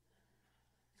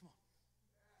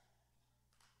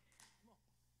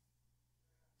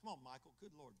 Come on, Michael,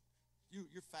 good Lord.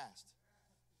 You're fast.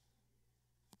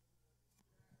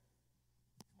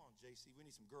 Come on, JC, we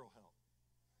need some girl help.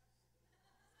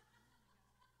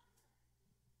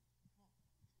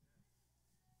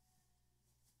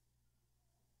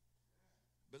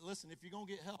 But listen, if you're going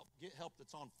to get help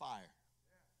that's on fire.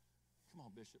 Come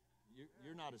on, Bishop.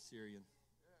 You're not a Syrian.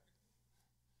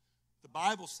 The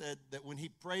Bible said that when he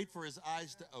prayed for his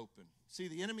eyes to open. See,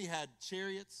 the enemy had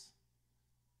chariots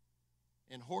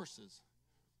and horses.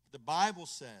 The Bible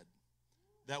said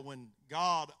that when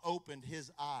God opened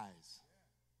his eyes,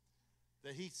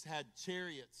 that he had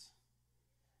chariots,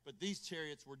 but these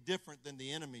chariots were different than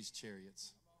the enemy's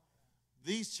chariots.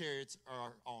 These chariots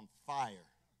are on fire.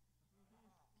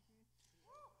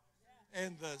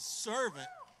 And the servant,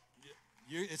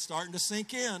 it's starting to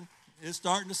sink in. It's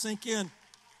starting to sink in.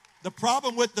 The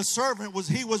problem with the servant was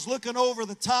he was looking over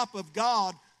the top of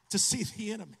God to see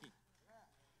the enemy.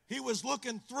 He was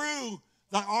looking through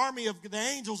the army of the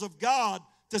angels of God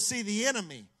to see the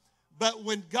enemy. But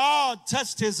when God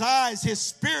touched his eyes, his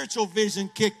spiritual vision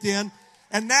kicked in,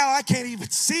 and now I can't even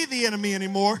see the enemy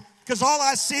anymore because all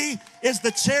I see is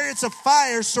the chariots of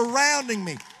fire surrounding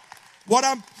me. What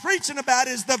I'm preaching about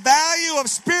is the value of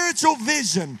spiritual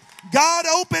vision. God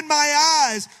opened my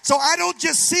eyes so I don't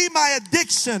just see my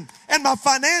addiction and my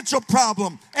financial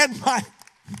problem and my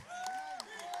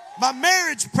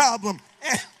marriage problem.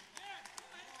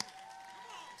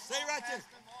 Stay right there.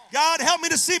 God, help me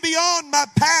to see beyond my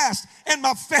past and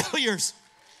my failures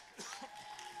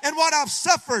and what I've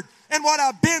suffered and what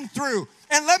I've been through.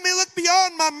 And let me look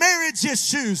beyond my marriage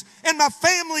issues and my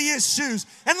family issues.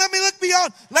 And let me look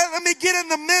beyond, let me get in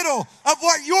the middle of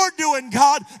what you're doing,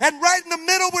 God. And right in the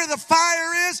middle where the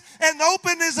fire is and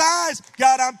open his eyes.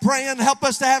 God, I'm praying, help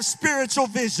us to have spiritual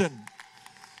vision.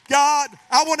 God,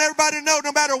 I want everybody to know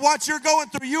no matter what you're going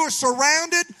through, you are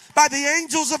surrounded by the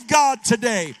angels of God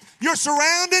today. You're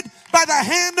surrounded by the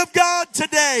hand of God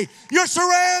today. You're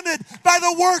surrounded by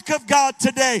the work of God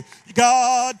today.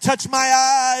 God, touch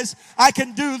my eyes. I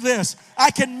can do this.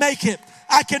 I can make it.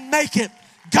 I can make it.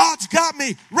 God's got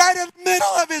me right in the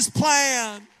middle of his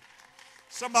plan.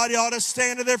 Somebody ought to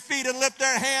stand to their feet and lift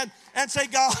their hand and say,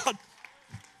 God,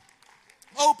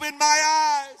 open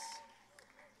my eyes.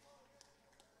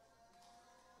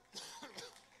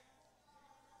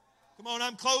 Come on,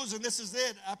 I'm closing. This is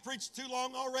it. I preached too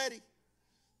long already.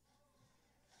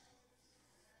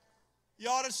 You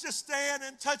ought to just stand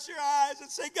and touch your eyes and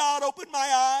say, God, open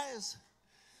my eyes.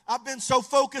 I've been so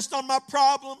focused on my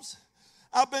problems.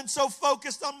 I've been so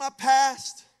focused on my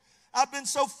past. I've been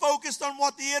so focused on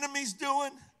what the enemy's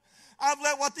doing. I've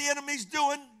let what the enemy's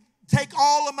doing take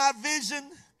all of my vision.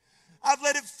 I've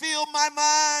let it fill my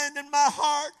mind and my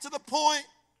heart to the point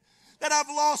that I've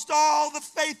lost all the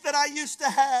faith that I used to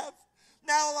have.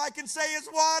 Now all I can say is,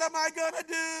 what am I going to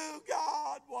do?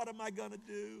 God, what am I going to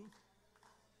do?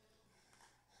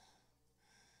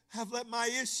 I've let my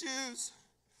issues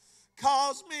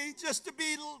cause me just to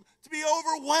be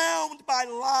overwhelmed by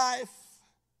life.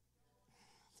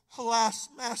 Alas,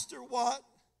 Master, what?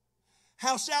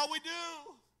 How shall we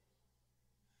do?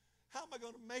 How am I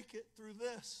going to make it through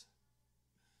this?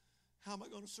 How am I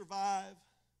going to survive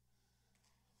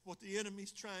what the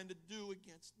enemy's trying to do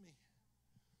against me?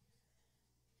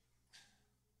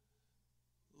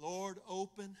 Lord,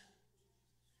 open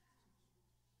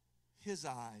his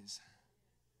eyes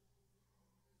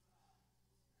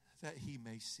that he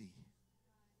may see.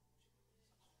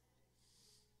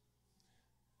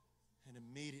 And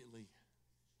immediately,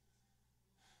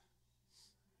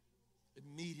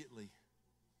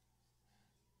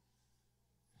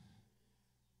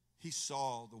 he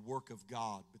saw the work of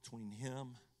God between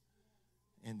him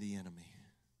and the enemy.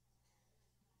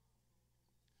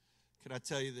 Can I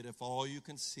tell you that if all you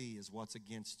can see is what's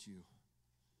against you,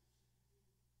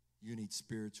 you need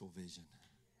spiritual vision?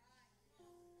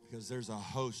 Because there's a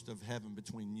host of heaven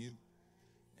between you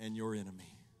and your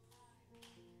enemy.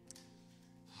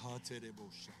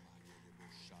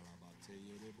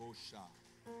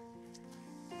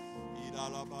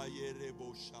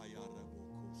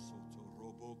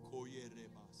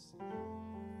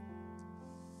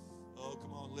 Oh,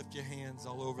 come on, lift your hands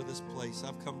all over this place.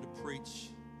 I've come to preach.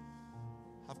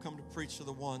 I've come to preach to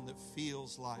the one that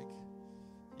feels like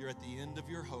you're at the end of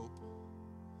your hope.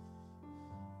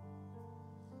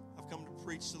 I've come to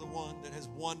preach to the one that has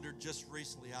wondered just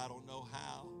recently, I don't know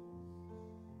how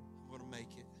I'm going to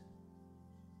make it.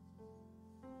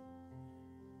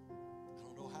 I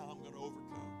don't know how I'm going to overcome.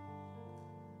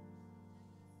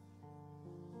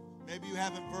 Maybe you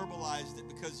haven't verbalized it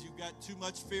because you've got too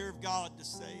much fear of God to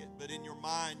say it, but in your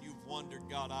mind you've wondered,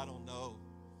 God, I don't know.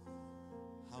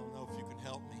 I don't know if you can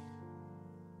help me.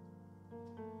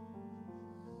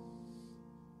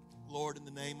 Lord, in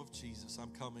the name of Jesus,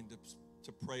 I'm coming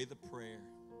to pray the prayer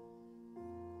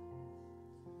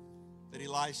that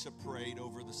Elisha prayed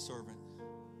over the servant.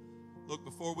 Look,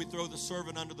 before we throw the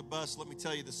servant under the bus, let me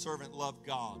tell you, the servant loved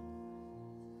God.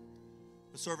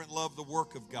 The servant loved the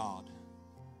work of God.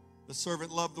 The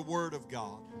servant loved the word of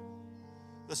God.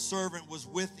 The servant was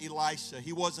with Elisha.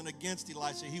 He wasn't against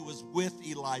Elisha. He was with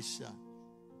Elisha.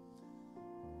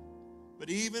 But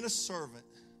even a servant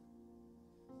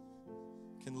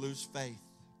can lose faith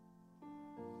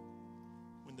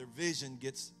when their vision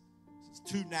gets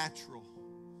too natural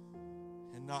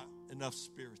and not enough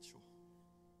spiritual.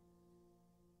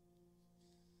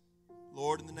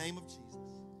 Lord, in the name of Jesus,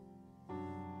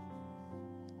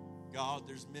 God,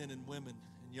 there's men and women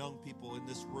and young people in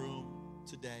this room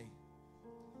today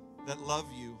that love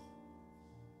you,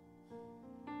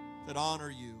 that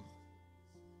honor you,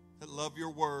 that love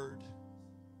your word.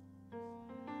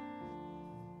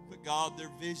 But God, their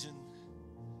vision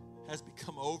has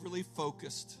become overly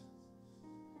focused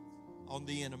on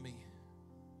the enemy.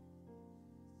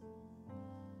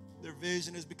 Their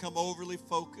vision has become overly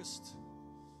focused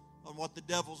on what the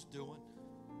devil's doing.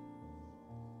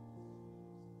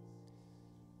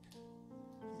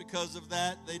 Because of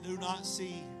that, they do not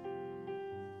see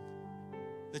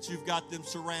that you've got them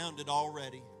surrounded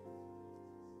already.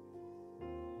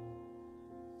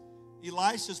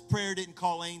 Elisha's prayer didn't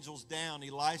call angels down.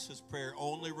 Elisha's prayer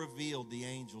only revealed the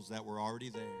angels that were already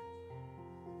there.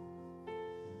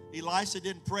 Elisha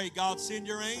didn't pray, God, send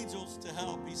your angels to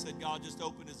help. He said, God, just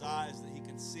open his eyes that he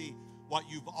can see what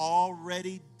you've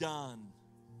already done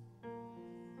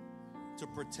to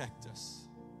protect us.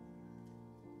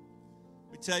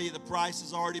 We tell you the price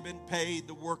has already been paid.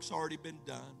 The work's already been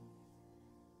done.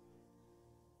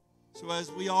 So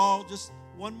as we all just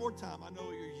one more time, I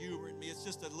know you're humoring me. It's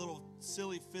just a little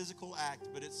silly physical act,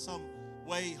 but it's some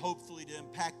way hopefully to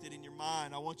impact it in your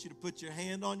mind. I want you to put your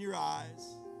hand on your eyes.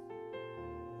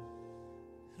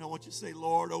 And I want you to say,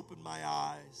 Lord, open my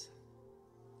eyes.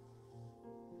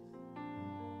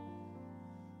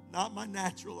 Not my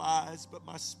natural eyes, but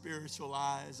my spiritual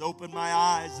eyes. Open my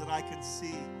eyes that I can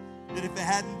see that if it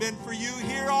hadn't been for you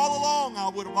here all along, I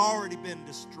would have already been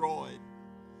destroyed.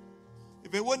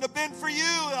 If it wouldn't have been for you,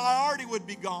 I already would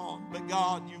be gone. But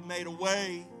God, you've made a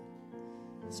way.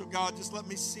 So God, just let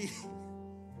me see.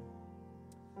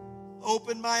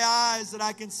 Open my eyes that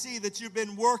I can see that you've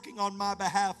been working on my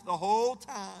behalf the whole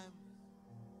time.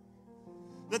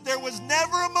 That there was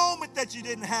never a moment that you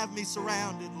didn't have me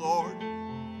surrounded, Lord.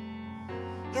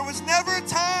 There was never a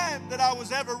time that I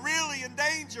was ever really in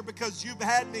danger because you've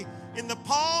had me in the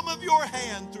palm of your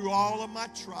hand through all of my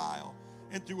trial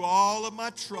and through all of my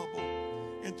trouble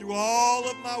and through all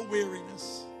of my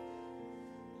weariness.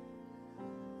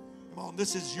 Come on,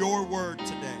 this is your word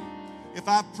today. If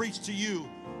I preach to you,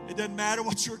 it doesn't matter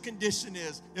what your condition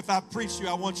is. If I preach to you,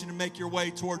 I want you to make your way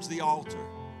towards the altar.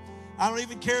 I don't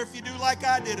even care if you do like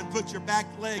I did and put your back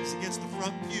legs against the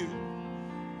front pew.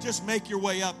 Just make your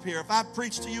way up here. If I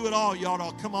preach to you at all, you ought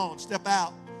to come on, step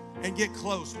out and get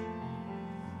closer.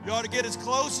 You ought to get as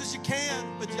close as you can,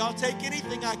 but y'all take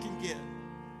anything I can get.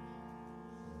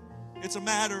 It's a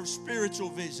matter of spiritual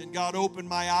vision. God, open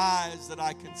my eyes that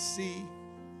I can see.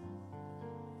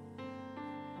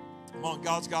 Come on,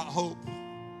 God's got hope.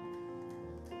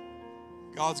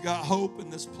 God's got hope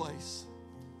in this place.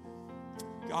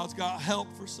 God's got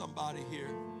help for somebody here.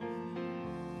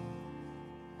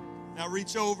 Now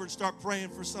reach over and start praying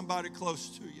for somebody close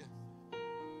to you.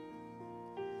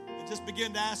 And just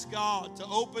begin to ask God to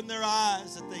open their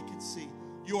eyes that they can see.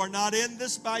 You are not in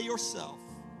this by yourself.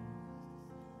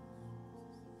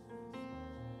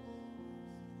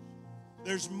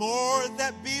 There's more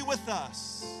that be with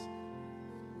us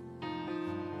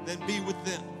than be with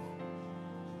them.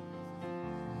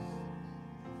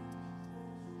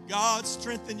 God,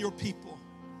 strengthen your people.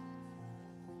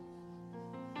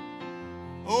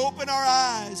 Open our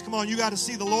eyes. Come on, you got to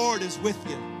see the Lord is with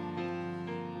you.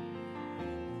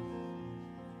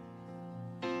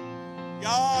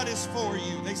 God is for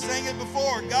you. They sang it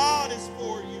before. God is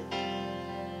for you.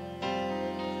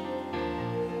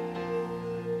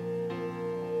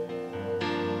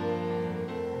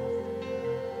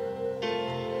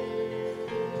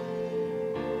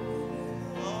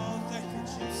 Oh, thank you,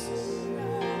 Jesus.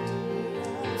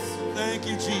 Thank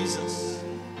you, Jesus.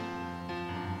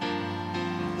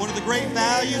 One of the great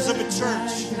values of a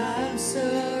church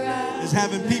is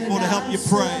having people to help you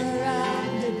pray.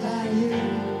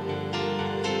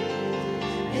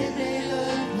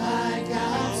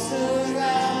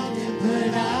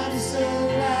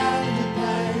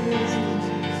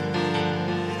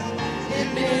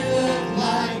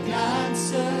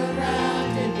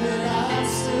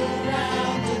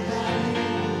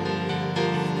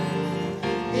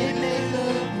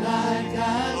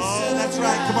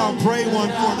 Come on, pray one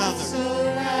for another.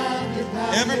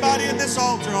 Everybody in this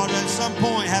altar ought to at some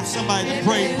point have somebody that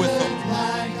prayed with them.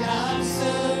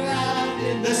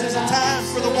 This is a time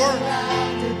for the work.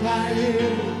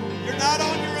 You're not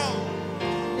on your own.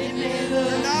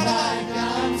 You're not alone.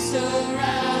 I'm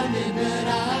surrounded, but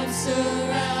I'm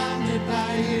surrounded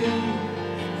by you.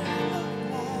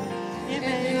 It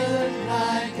may look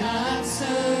like I'm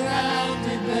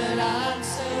surrounded, but I'm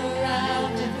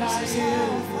surrounded by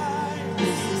you.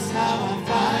 This is how I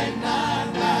fight my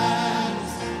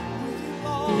battles.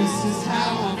 This is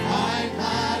how I fight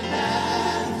my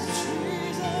battles.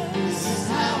 This is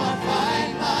how I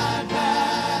fight my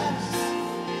battles.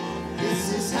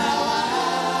 This is how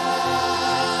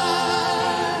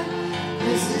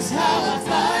I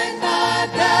fight my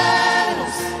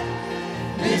battles.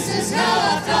 This is how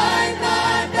I fight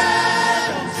my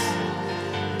battles.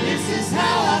 This is how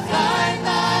I fight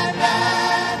my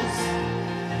battles.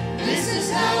 This is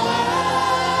how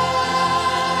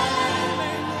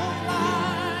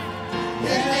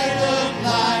it may look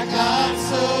like I'm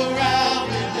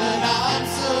surrounded, but I'm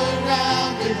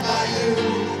surrounded by you.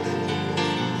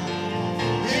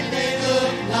 It may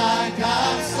look like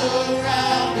I'm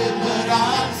surrounded, but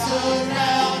I'm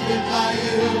surrounded by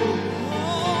you.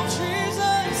 Oh,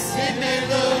 Jesus. It may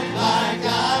look like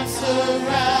I'm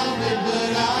surrounded,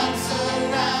 but I'm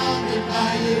surrounded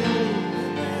by you.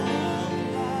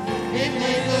 It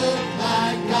may look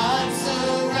like I'm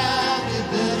surrounded,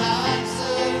 but I'm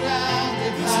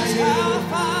surrounded by you.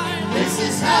 This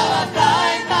is how I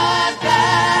fight my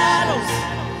battles.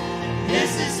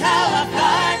 This is how I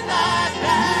fight my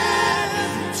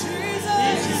battles.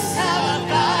 This is how I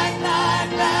fight my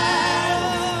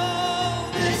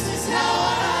battles. This is how I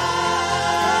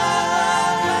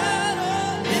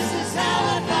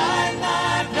fight my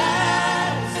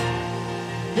battles.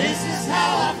 This is how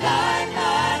I fight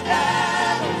my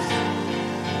battles.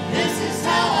 This is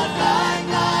how I fight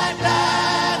my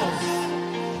battles.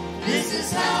 This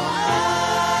is how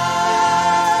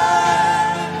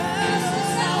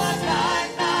I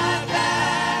fight my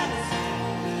battles.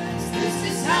 This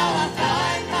is how I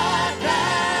fight my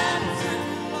battles.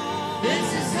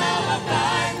 This is how I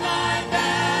fight my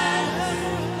battles.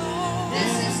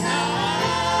 This is how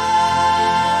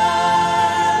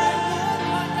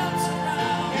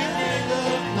it may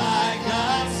look like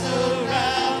I'm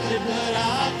surrounded, but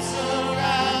I'm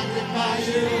surrounded by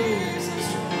you.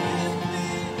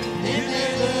 It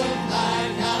may look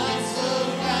like I'm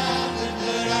surrounded,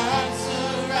 but I'm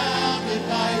surrounded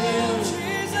by you.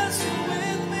 Jesus, you're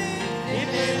with me. It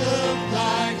may look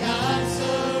like I'm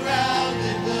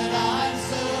surrounded, but I'm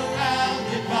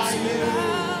surrounded by you.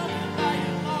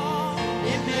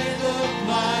 It may look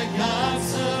like I'm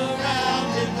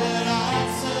surrounded, but I'm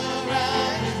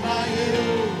surrounded by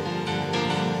you.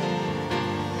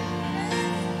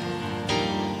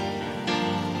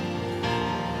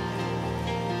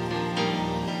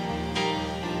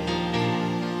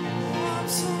 I'm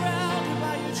surrounded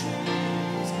by you,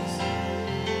 Jesus.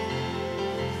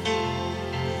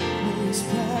 May His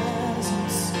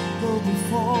presence go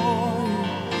before you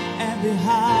and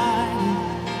behind you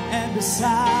and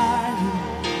beside you,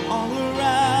 all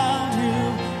around you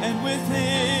and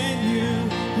within you.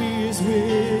 He is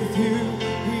with you.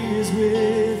 He is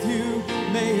with you.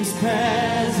 May His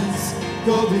presence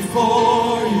go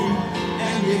before you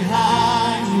and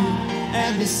behind you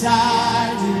and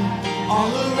beside you,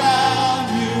 all around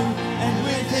you and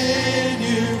within you.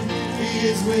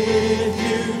 is with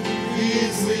you. He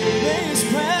is with you.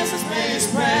 May His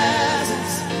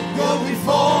presence go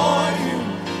before you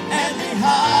and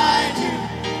behind you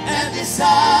and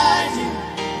beside you,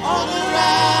 all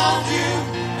around you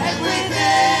and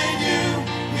within you.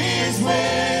 He is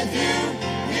with you.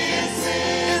 He is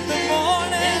with you.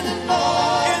 In the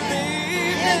morning,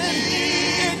 in the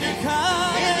evening, in your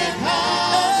coming,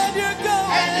 and your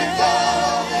going,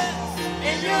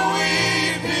 in your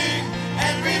weeping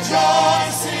and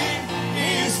rejoicing. He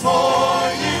is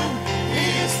for you. He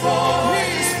is for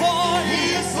you. He is for you.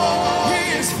 He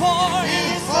is for you.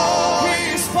 He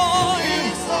is for you. He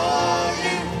is for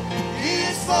you. He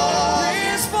is for you. He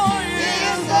is for you. He is for you.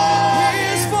 He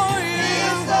is for you. He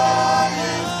is for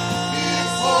you. He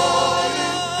is for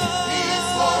you. He is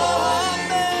for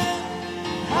you.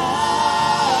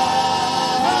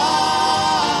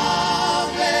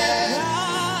 Amen.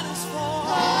 God is for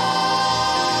you.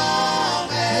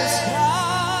 Yes,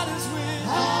 God is with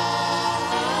you.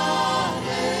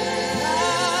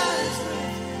 God is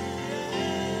with you.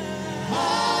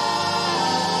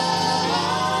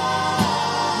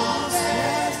 His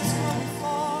presence go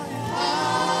before you.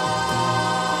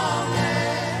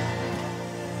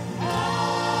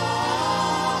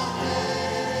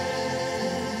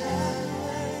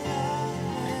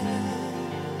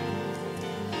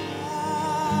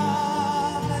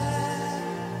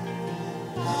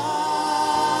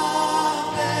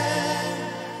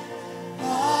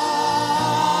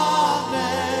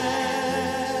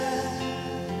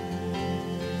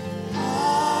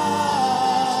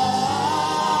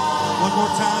 One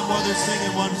more time while they're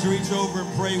singing, why don't you reach over and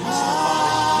pray with somebody?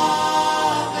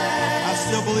 I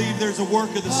still believe there's a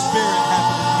work of the Spirit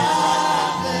happening here right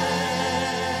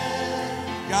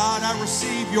now. God, I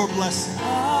receive your blessing.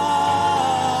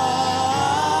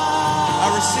 I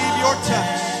receive your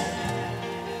touch.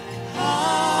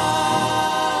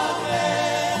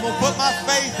 I'm going to put my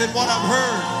faith in what I've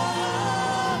heard.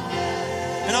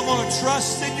 And I'm going to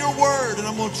trust in your word, and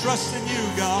I'm going to trust in you,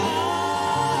 God.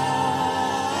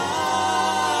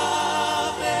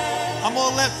 I'm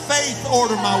going to let faith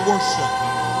order my worship.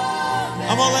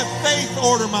 I'm going to let faith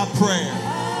order my prayer.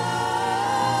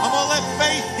 I'm going to let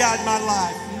faith guide my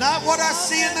life. Not what I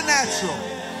see in the natural,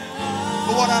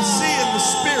 but what I see in the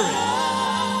spirit.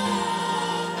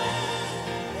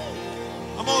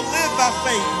 I'm going to live by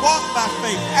faith, walk by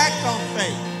faith, act on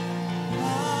faith.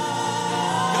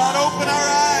 God, open our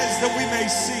eyes that we may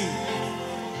see.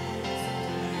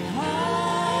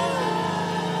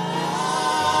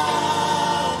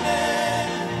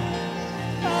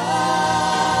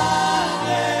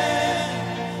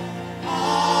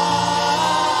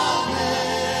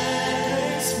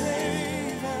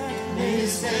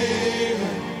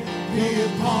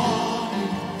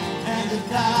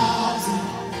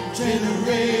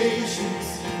 Generations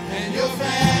and your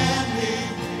family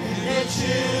and their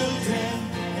children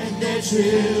and their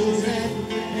children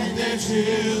and their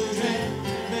children.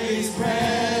 May His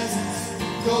presence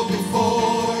go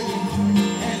before you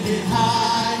and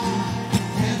behind you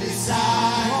and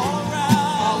beside you,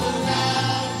 all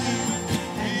around you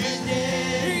and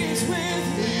within. He is with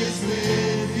you. He is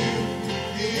with you.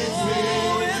 He is with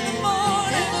you. In the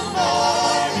morning,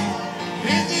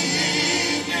 in the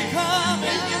evening,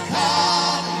 and you're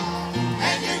coming,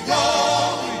 and you're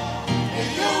going, and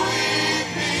you're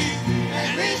weeping and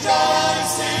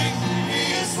rejoicing. He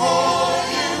is for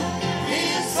you. He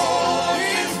is for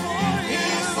you. He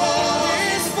is for you.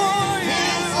 He is for you. He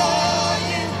is for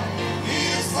you.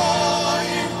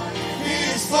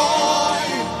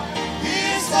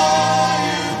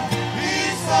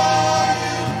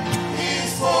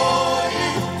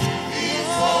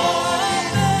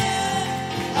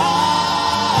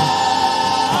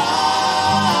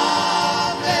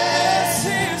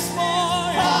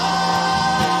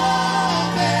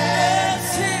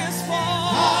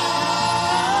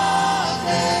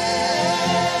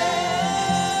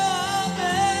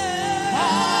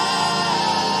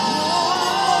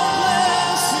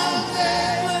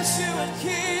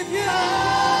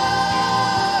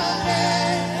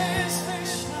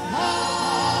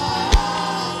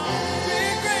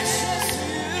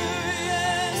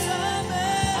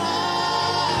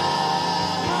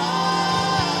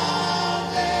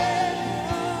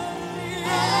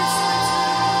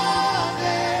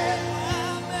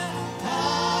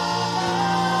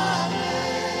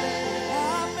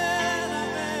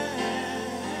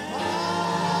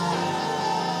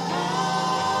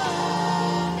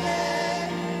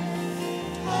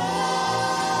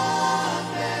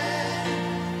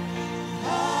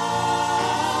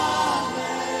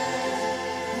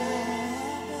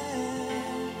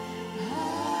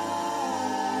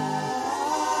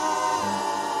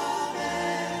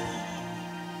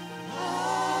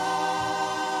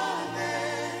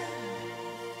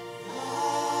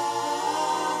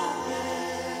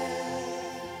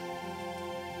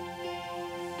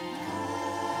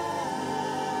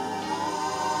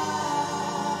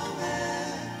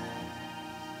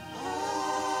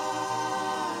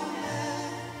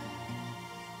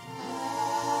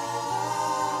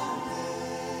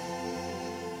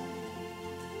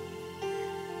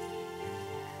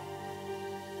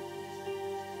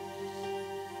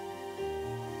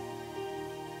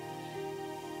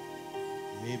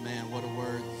 Amen. What a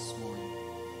word this morning.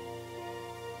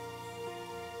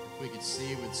 If we could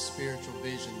see with spiritual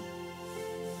vision,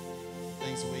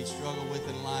 things that we struggle with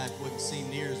in life wouldn't seem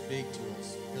near as big to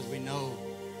us because we know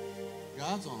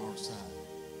God's on our side.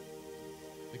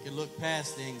 We can look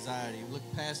past the anxiety, look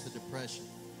past the depression,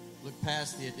 look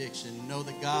past the addiction, and know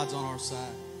that God's on our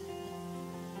side.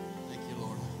 Thank you,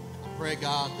 Lord. I pray,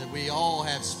 God, that we all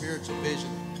have spiritual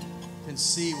vision, can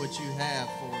see what you have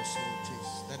for us, Lord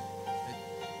Jesus. That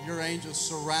your angels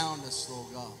surround us, Lord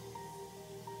God.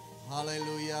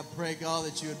 Hallelujah. I pray, God,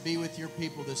 that you would be with your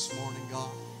people this morning,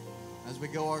 God, as we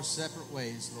go our separate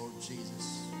ways, Lord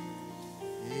Jesus.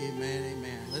 Amen,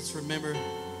 amen. Let's remember,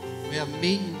 we have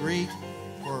meet and greet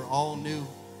for all new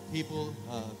people.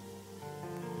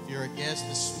 If you're a guest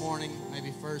this morning,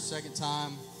 maybe first, second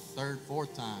time, third,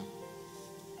 fourth time,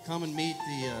 come and meet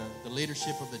the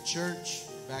leadership of the church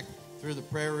back through the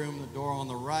prayer room, the door on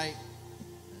the right.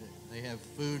 They have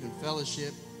food and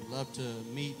fellowship. We'd love to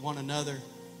meet one another.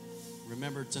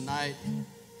 Remember tonight,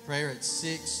 prayer at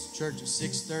 6, church at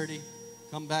 6:30.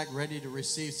 Come back ready to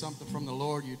receive something from the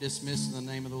Lord. You're dismissed in the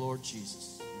name of the Lord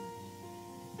Jesus.